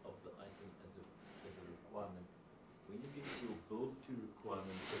of the item as a requirement, when you get your build to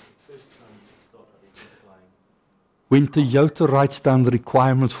requirement, that's the first time you start identifying. When Toyota writes down the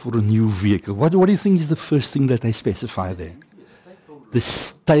requirements for a new vehicle, what do you think is the first thing that they specify there?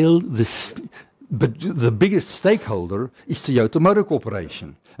 But the biggest stakeholder is Toyota Motor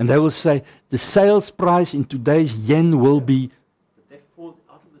Corporation. And they will say the sales price in today's yen will be... But that falls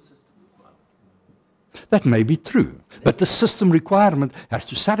out of the system requirement. That may be true. But the system requirement has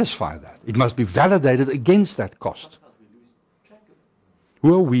to satisfy that. It must be validated against that cost. We lose track of it.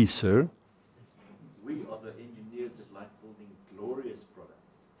 Who are we, sir? We are the engineers that like building glorious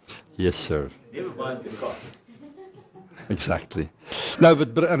products. Yes, sir. Never mind the cost. Exactly. No,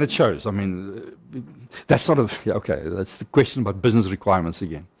 but and it shows. I mean, that's sort of okay. That's the question about business requirements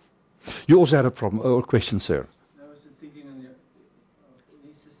again. You also had a problem or question, sir. I was thinking on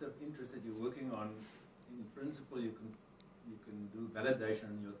any system of interest that you're working on. In principle, you can do validation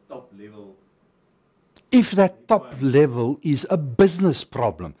on your top level. If that top level is a business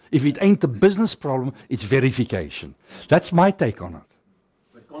problem, if it ain't a business problem, it's verification. That's my take on it.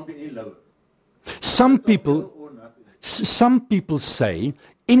 But it can't be any lower. Some people say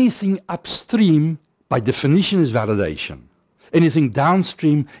anything upstream by definition is validation. Anything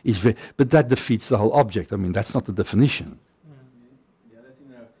downstream is, but that defeats the whole object. I mean, that's not the definition. The other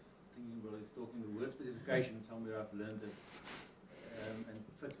thing I was thinking about is talking the word specification. Somewhere I've learned it and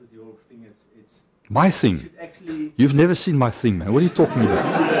fits with your thing. It's my thing. You've never seen my thing, man. What are you talking about?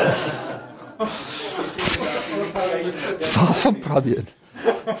 Far from Pradian.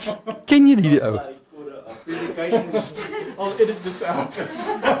 Ken jy die ou? I'll edit this out.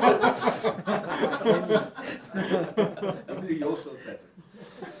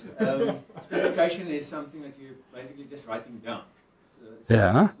 Specification is something that you're basically just writing down. So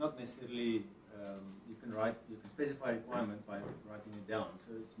yeah. It's not necessarily you can specify a requirement by writing it down.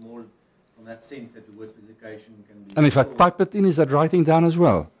 So it's more from that sense that the word specification can be. And if I type it in, is that writing down as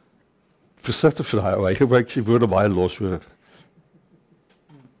well? Versigtig vir daai ou. Hy gebruik sy woorde baie los hoor.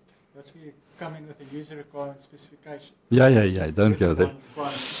 That's where you come in with a user requirement specification. Yeah, don't go there.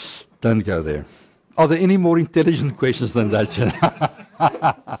 Don't go there. Are there any more intelligent questions than that?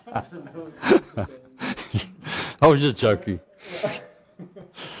 I was just joking.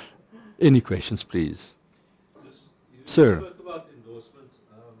 Any questions, please? You Sir. spoke about endorsement,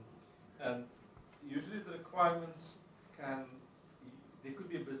 and usually the requirements there could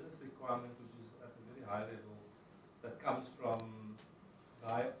be a business requirement which is at a very high level that comes from the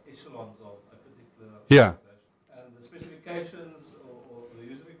high echelons of a particular Yeah. organization. And the specifications or the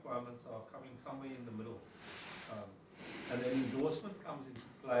user requirements are coming somewhere in the middle. And then endorsement comes into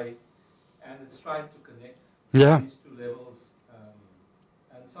play, and it's trying to connect Yeah. these two levels.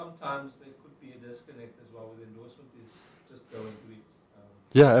 And sometimes there could be a disconnect as well with endorsement is just going to it.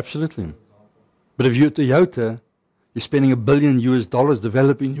 Yeah, absolutely. For example. But if you're Toyota, you're spending $1 billion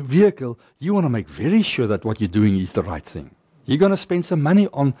developing your vehicle, you want to make very sure that what you're doing is the right thing. You're going to spend some money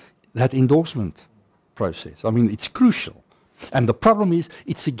on that endorsement process. I mean, it's crucial. And the problem is,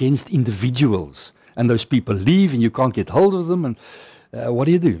 it's against individuals. And those people leave and you can't get hold of them. And what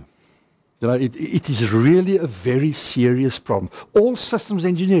do? You know, it is really a very serious problem. All systems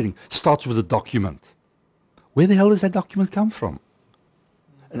engineering starts with a document. Where the hell does that document come from?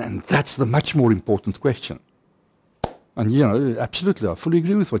 And that's the much more important question. And, you know, absolutely, I fully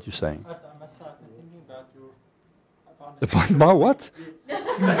agree with what you're saying. I must say, I've been thinking about your... My what?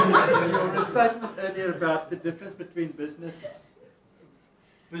 Your statement earlier about the difference between business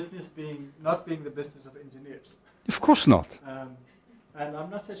not being the business of engineers. Of course not. And I'm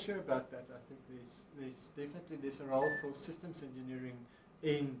not so sure about that. I think there's a role for systems engineering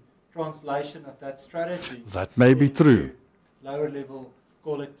in translation of that strategy. That may be into true. Lower level,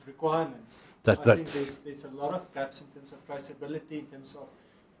 call it requirements. I think there's a lot of gaps in terms of traceability, in terms of,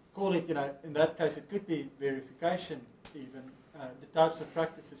 call it, you know, in that case it could be verification even, the types of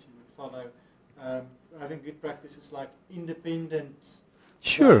practices you would follow, having good practices like independent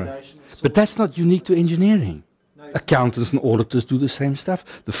Sure. validation of But that's not unique to engineering. No, it's Accountants and auditors do the same stuff.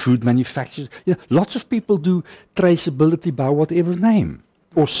 The food manufacturers, you know, lots of people do traceability by whatever name.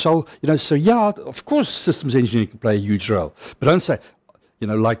 Or so, you know, so yeah, of course systems engineering can play a huge role. But don't say, you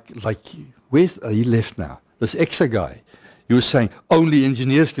know, like where's, he left now, this EXA guy, he was saying only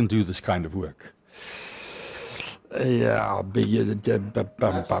engineers can do this kind of work. Yeah, yeah.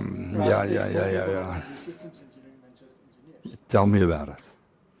 systems engineering than just engineers. Tell me about it.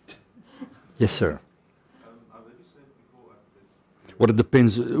 Yes, sir. I've already said before that Well, it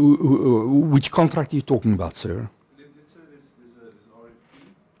depends. Which contract are you talking about, sir? let's say there's an RFP.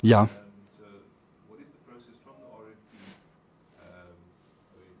 Yeah. And what is the process from the RFP?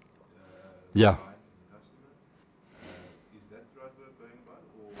 Yeah. Client and the customer. Is that the right way of going about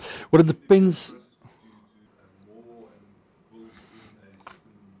it? Or Well, it depends. process to more and build in a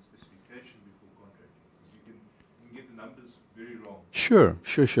system specification before contracting? Because you can get the numbers very wrong. Sure.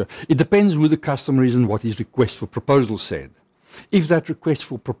 It depends who the customer is and what his request for proposal said. If that request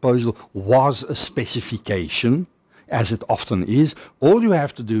for proposal was a specification, as it often is, all you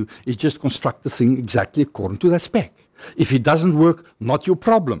have to do is just construct the thing exactly according to that spec. If it doesn't work, not your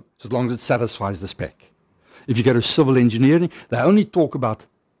problem, as long as it satisfies the spec. If you go to civil engineering, they only talk about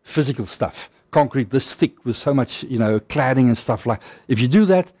physical stuff. Concrete this thick with so much, you know, cladding and stuff like. If you do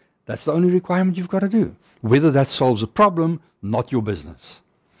that, that's the only requirement you've got to do. Whether that solves a problem, not your business.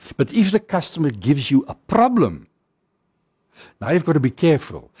 But if the customer gives you a problem, now you've got to be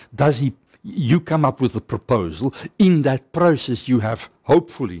careful. You come up with the proposal. In that process, you have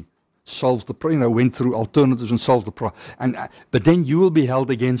hopefully solved went through alternatives and solved the problem. But then you will be held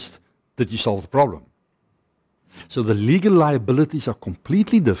against that you solved the problem. So the legal liabilities are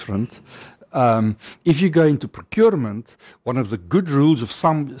completely different. If you go into procurement, one of the good rules of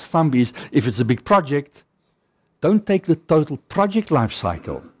thumb is if it's a big project, don't take the total project life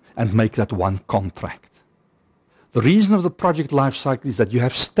cycle and make that one contract. The reason of the project life cycle is that you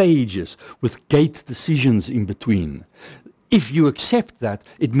have stages with gate decisions in between. If you accept that,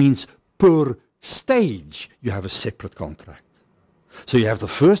 it means per stage you have a separate contract. So you have the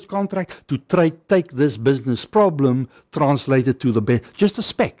first contract to take this business problem, translate it to the best, just a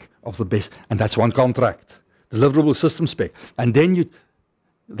spec of the best, and that's one contract, deliverable system spec. And then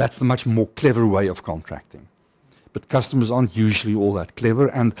that's the much more clever way of contracting. But customers aren't usually all that clever,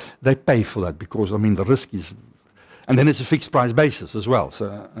 and they pay for that because, I mean, the risk is, and then it's a fixed price basis as well.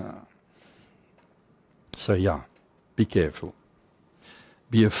 So yeah, be careful.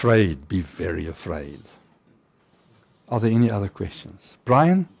 Be afraid, be very afraid. Are there any other questions?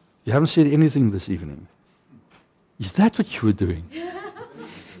 Brian, you haven't said anything this evening. Is that what you were doing?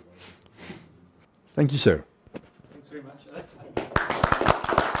 Thank you, sir. Thanks very much.